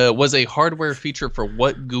 was a hardware feature for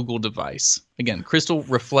what Google device? Again, crystal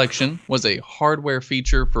reflection was a hardware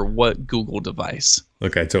feature for what Google device?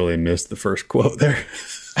 Look, I totally missed the first quote there.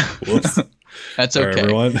 Whoops. That's okay.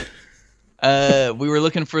 All right, everyone. We were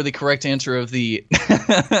looking for the correct answer of the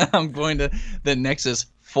I'm going to the Nexus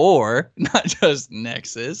 4, not just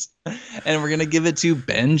Nexus, and we're gonna give it to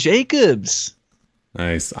Ben Jacobs.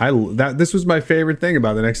 Nice. This was my favorite thing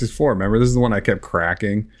about the Nexus 4. Remember, this is the one I kept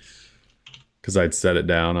cracking because I'd set it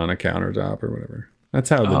down on a countertop or whatever. That's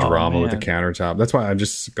how the drama with the countertop. That's why I'm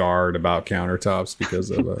just scarred about countertops because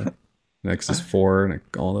of Nexus 4 and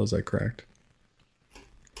all those I cracked.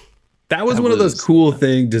 That was one of those cool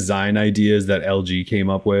design ideas that LG came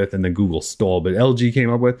up with and then Google stole, but LG came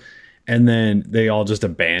up with. And then they all just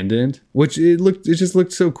abandoned, which it just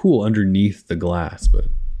looked so cool underneath the glass, but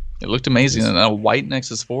it looked amazing. And a white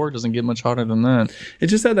Nexus 4 doesn't get much hotter than that. It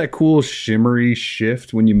just had that cool shimmery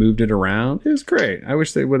shift when you moved it around. It was great. I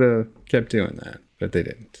wish they would have kept doing that, but they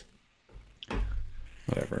didn't.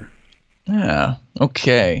 Whatever. Yeah.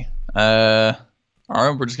 Okay. All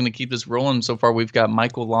right, we're just going to keep this rolling. So far, we've got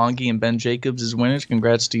Michael Longy and Ben Jacobs as winners.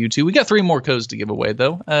 Congrats to you two. We got 3 more codes to give away,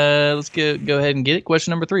 though. Let's go ahead and get it.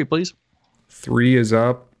 Question number 3, please. 3 is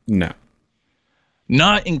up. No.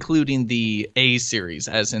 Not including the A series,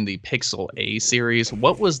 as in the Pixel A series,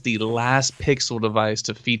 what was the last Pixel device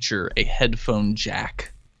to feature a headphone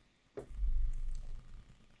jack?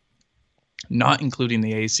 Not including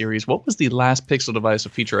the A series, what was the last Pixel device to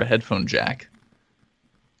feature a headphone jack?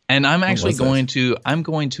 And I'm actually going to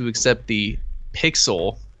accept the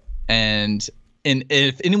Pixel, and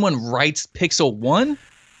if anyone writes Pixel 1,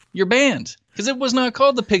 you're banned. Because it was not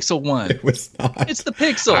called the Pixel 1. It was not. It's the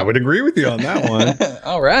Pixel. I would agree with you on that one.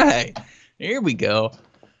 All right. Here we go.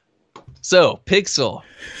 So, Pixel.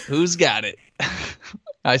 Who's got it?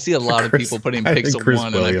 I see a lot of people putting Pixel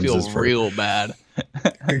 1, and I feel real bad.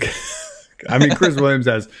 I mean, Chris Williams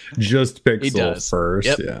has just Pixel first.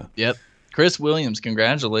 Yep. Yeah. Yep. Chris Williams,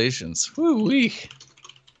 congratulations. Woo-wee.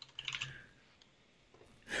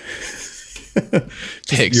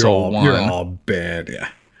 Pixel 1. You're all bad. Yeah.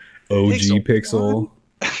 OG Pixel.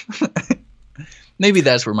 Maybe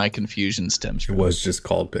that's where my confusion stems from. It was just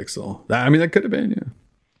called Pixel. I mean, that could have been,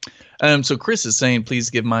 yeah. So Chris is saying, please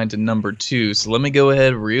give mine to number 2. So let me go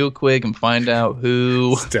ahead real quick and find out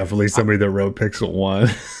who. It's definitely somebody that wrote Pixel 1.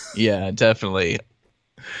 Yeah, definitely.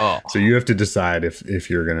 Oh. So you have to decide if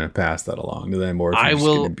you're going to pass that along to them or if you're just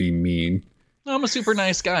going to be mean. I'm a super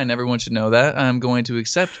nice guy, and everyone should know that. I'm going to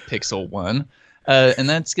accept Pixel 1. And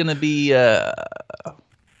that's going to be...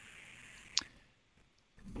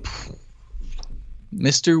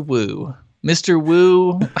 Mr. Wu. Mr.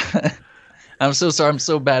 Wu. I'm so sorry. I'm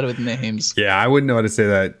so bad with names. Yeah, I wouldn't know how to say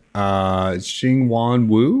that. Xingwan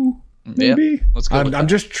Wu, maybe? Yep. Let's go I'm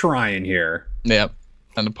just trying here. Yep.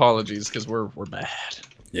 And apologies, because we're bad.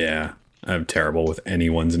 Yeah, I'm terrible with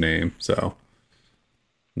anyone's name, so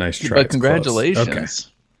nice try. But congratulations. Okay.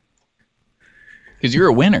 Because you're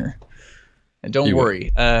a winner. And don't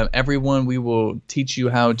worry, everyone, we will teach you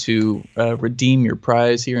how to redeem your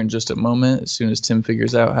prize here in just a moment as soon as Tim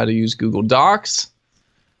figures out how to use Google Docs.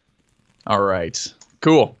 All right.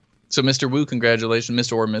 Cool. So, Mr. Wu, congratulations.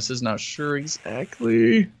 Mr. or Mrs., not sure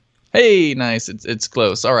exactly. Hey, nice. It's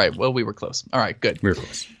close. All right. Well, we were close. All right, good. We were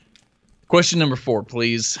close. Question number 4,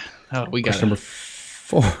 please. Oh, we got Question number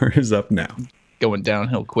 4 is up now. Going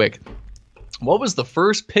downhill quick. What was the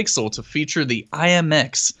first Pixel to feature the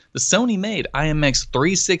IMX, the Sony-made IMX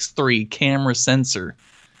 363 camera sensor?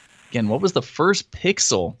 Again, what was the first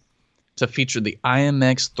Pixel to feature the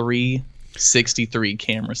IMX 363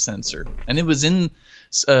 camera sensor? And it was in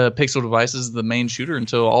Pixel devices, the main shooter,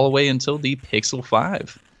 all the way until the Pixel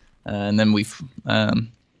 5. And then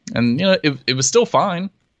it was still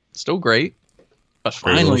fine, still great, but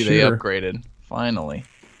finally they upgraded. Finally.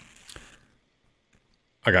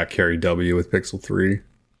 I got Carrie W with Pixel 3.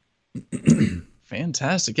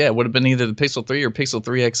 Fantastic. Yeah, it would have been either the Pixel 3 or Pixel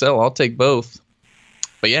 3 XL. I'll take both.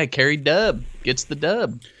 But yeah, Carrie Dub gets the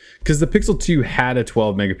dub. Because the Pixel 2 had a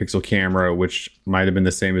 12 megapixel camera, which might have been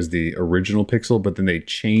the same as the original Pixel, but then they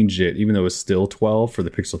changed it, even though it was still 12 for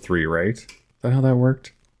the Pixel 3, right? Is that how that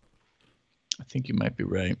worked? I think you might be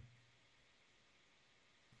right.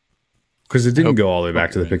 Because it didn't go all the way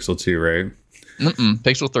back to the Pixel 2, right?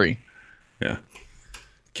 Pixel 3. Yeah.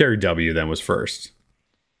 Carrie W then was first.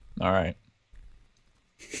 All right.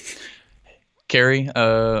 Carrie,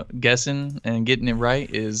 guessing and getting it right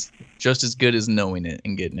is just as good as knowing it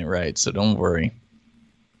and getting it right, so don't worry.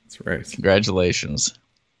 That's right. Congratulations.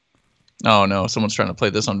 Oh, no, someone's trying to play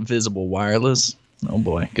this on Visible Wireless. Oh,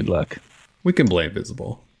 boy, good luck. We can blame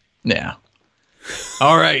Visible. Yeah.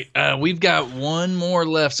 All right, we've got one more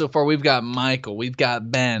left so far. We've got Michael, we've got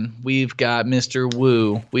Ben, we've got Mr.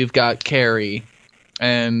 Wu, we've got Carrie,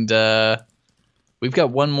 and we've got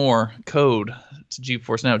one more code to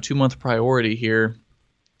Geforce Now, 2-month priority here.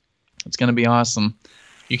 It's going to be awesome.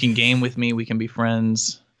 You can game with me, we can be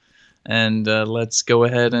friends, and let's go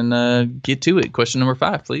ahead and get to it. Question number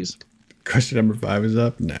 5, please. Question number 5 is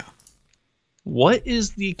up now. What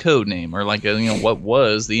is the code name, or what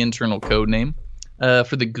was the internal code name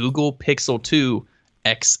for the Google Pixel 2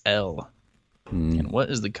 XL? And what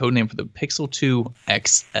is the code name for the Pixel 2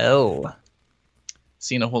 XL?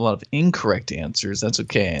 Seeing a whole lot of incorrect answers. That's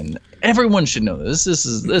okay, and everyone should know this. This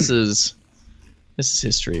is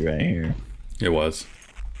history right here. It was.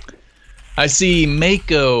 I see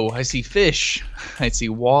mako. I see fish. I see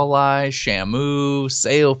walleye, shamu,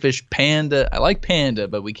 sailfish, panda. I like panda,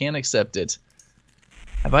 but we can't accept it.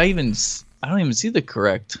 I don't even see the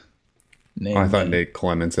correct name. I thought Nate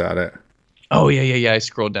Clements had it. Oh, yeah. I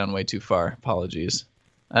scrolled down way too far. Apologies.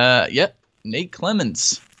 Yep. Nate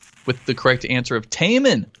Clements with the correct answer of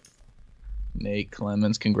Taman. Nate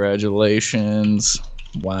Clements, congratulations.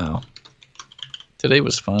 Wow. Today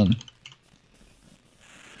was fun.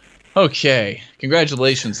 Okay,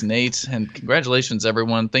 congratulations, Nate, and congratulations,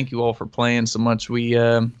 everyone. Thank you all for playing so much. We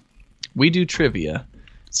do trivia,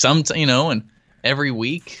 and every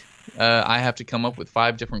week I have to come up with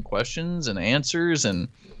 5 different questions and answers, and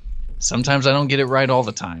sometimes I don't get it right all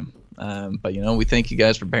the time. But we thank you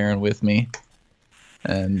guys for bearing with me,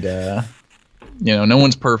 and no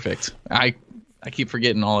one's perfect. I keep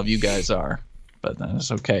forgetting all of you guys are, but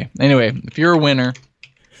that's okay. Anyway, if you're a winner.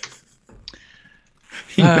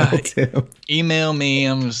 Email me.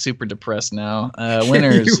 I'm super depressed now.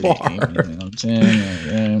 Winners. You are.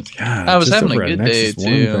 I was having a good day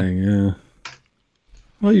too. Yeah.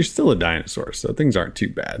 Well, you're still a dinosaur, so things aren't too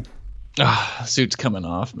bad. Suit's coming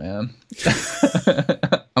off, man.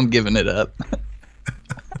 I'm giving it up.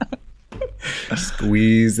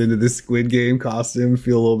 Squeeze into the Squid Game costume,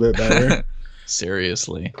 feel a little bit better.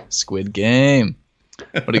 Seriously, Squid Game.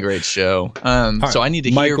 What a great show. So I need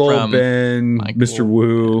to hear from Ben, Mr.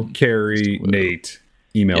 Wu, Carrie, Nate.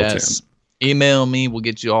 Email Tim. Email me. We'll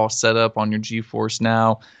get you all set up on your GeForce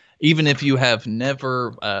Now. Even if you have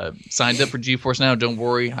never signed up for GeForce Now, don't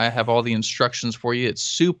worry. I have all the instructions for you. It's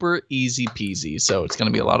super easy peasy. So it's going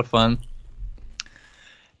to be a lot of fun.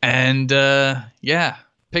 And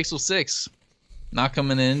Pixel 6 not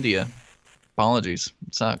coming to India. Apologies.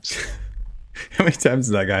 It sucks. How many times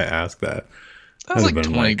did that guy ask that? That was like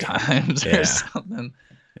 20 times or something.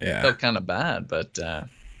 Yeah. Felt kind of bad, but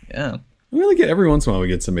yeah. We only get every once in a while we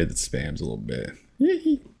get somebody that spams a little bit.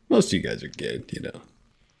 Most of you guys are good,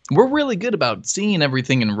 We're really good about seeing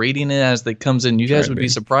everything and rating it as it comes in. You guys would be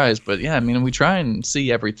surprised, but yeah, I mean, we try and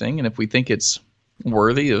see everything, and if we think it's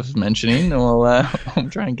worthy of mentioning, we'll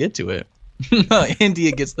try and get to it.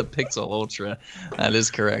 India gets the Pixel Ultra. That is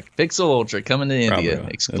correct. Pixel Ultra coming to India,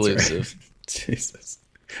 exclusive. Right. Jesus.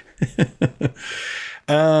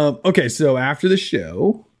 Okay, so after the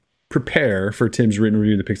show, prepare for Tim's written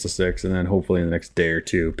review of the Pixel 6, and then hopefully in the next day or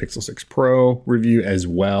two, Pixel 6 Pro review as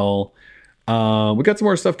well. We got some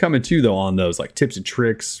more stuff coming too, though, on those, like tips and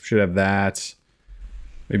tricks. Should have that.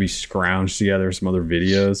 Maybe scrounge together some other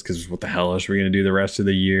videos, because what the hell else are we going to do the rest of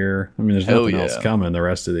the year? I mean, there's nothing else coming the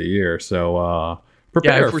rest of the year. So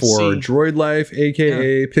prepare for Droid Life,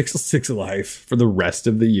 a.k.a. Pixel 6 Life, for the rest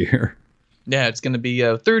of the year. Yeah, it's going to be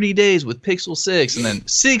 30 days with Pixel 6 and then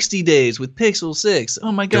 60 days with Pixel 6.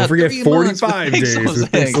 Oh, my God. Don't forget 45 days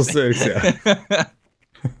with Pixel 6.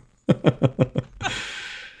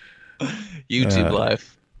 YouTube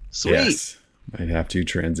Live. Sweet. Yes. Might have to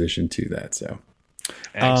transition to that. So,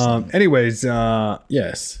 anyways,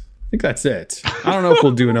 yes. I think that's it. I don't know if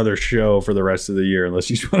we'll do another show for the rest of the year unless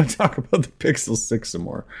you just want to talk about the Pixel 6 some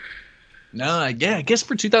more. No, I guess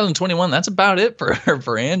for 2021, that's about it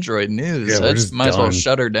for Android news. Yeah, might as well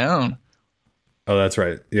shut her down. Oh, that's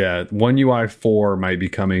right. Yeah, One UI 4 might be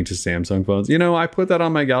coming to Samsung phones. I put that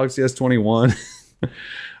on my Galaxy S21.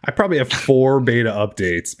 I probably have 4 beta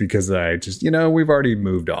updates because I just, we've already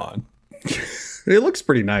moved on. It looks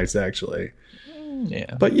pretty nice, actually.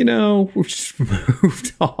 Yeah. But, we've just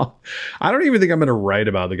moved on. I don't even think I'm going to write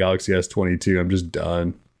about the Galaxy S22. I'm just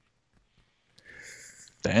done.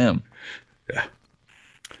 Damn. Yeah.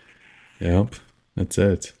 Yep. That's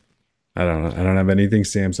it. I don't know. I don't have anything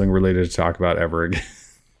Samsung related to talk about ever again.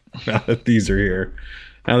 Now that these are here.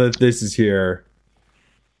 Now that this is here.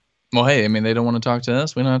 Well, hey, I mean, they don't want to talk to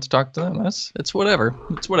us. We don't have to talk to them. It's whatever.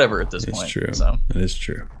 It's whatever at this point. It's true. So. It is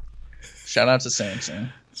true. Shout out to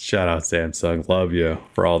Samsung. Shout out Samsung. Love you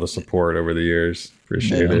for all the support over the years.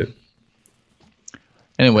 Appreciate it.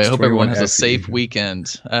 Anyway, I hope everyone has a safe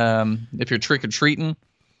weekend. If you're trick-or-treating,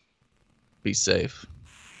 be safe.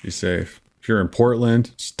 Be safe. If you're in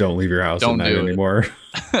Portland, just don't leave your house at night anymore.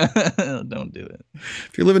 Don't do it.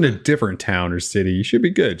 If you live in a different town or city, you should be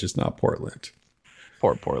good, just not Portland.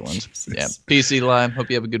 Poor Portland. Jesus. Yeah. PC Live. Hope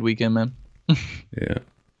you have a good weekend, man. Yeah.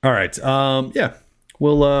 All right. Yeah.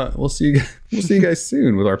 We'll see you guys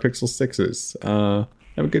soon with our Pixel 6s.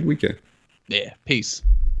 Have a good weekend. Yeah. Peace.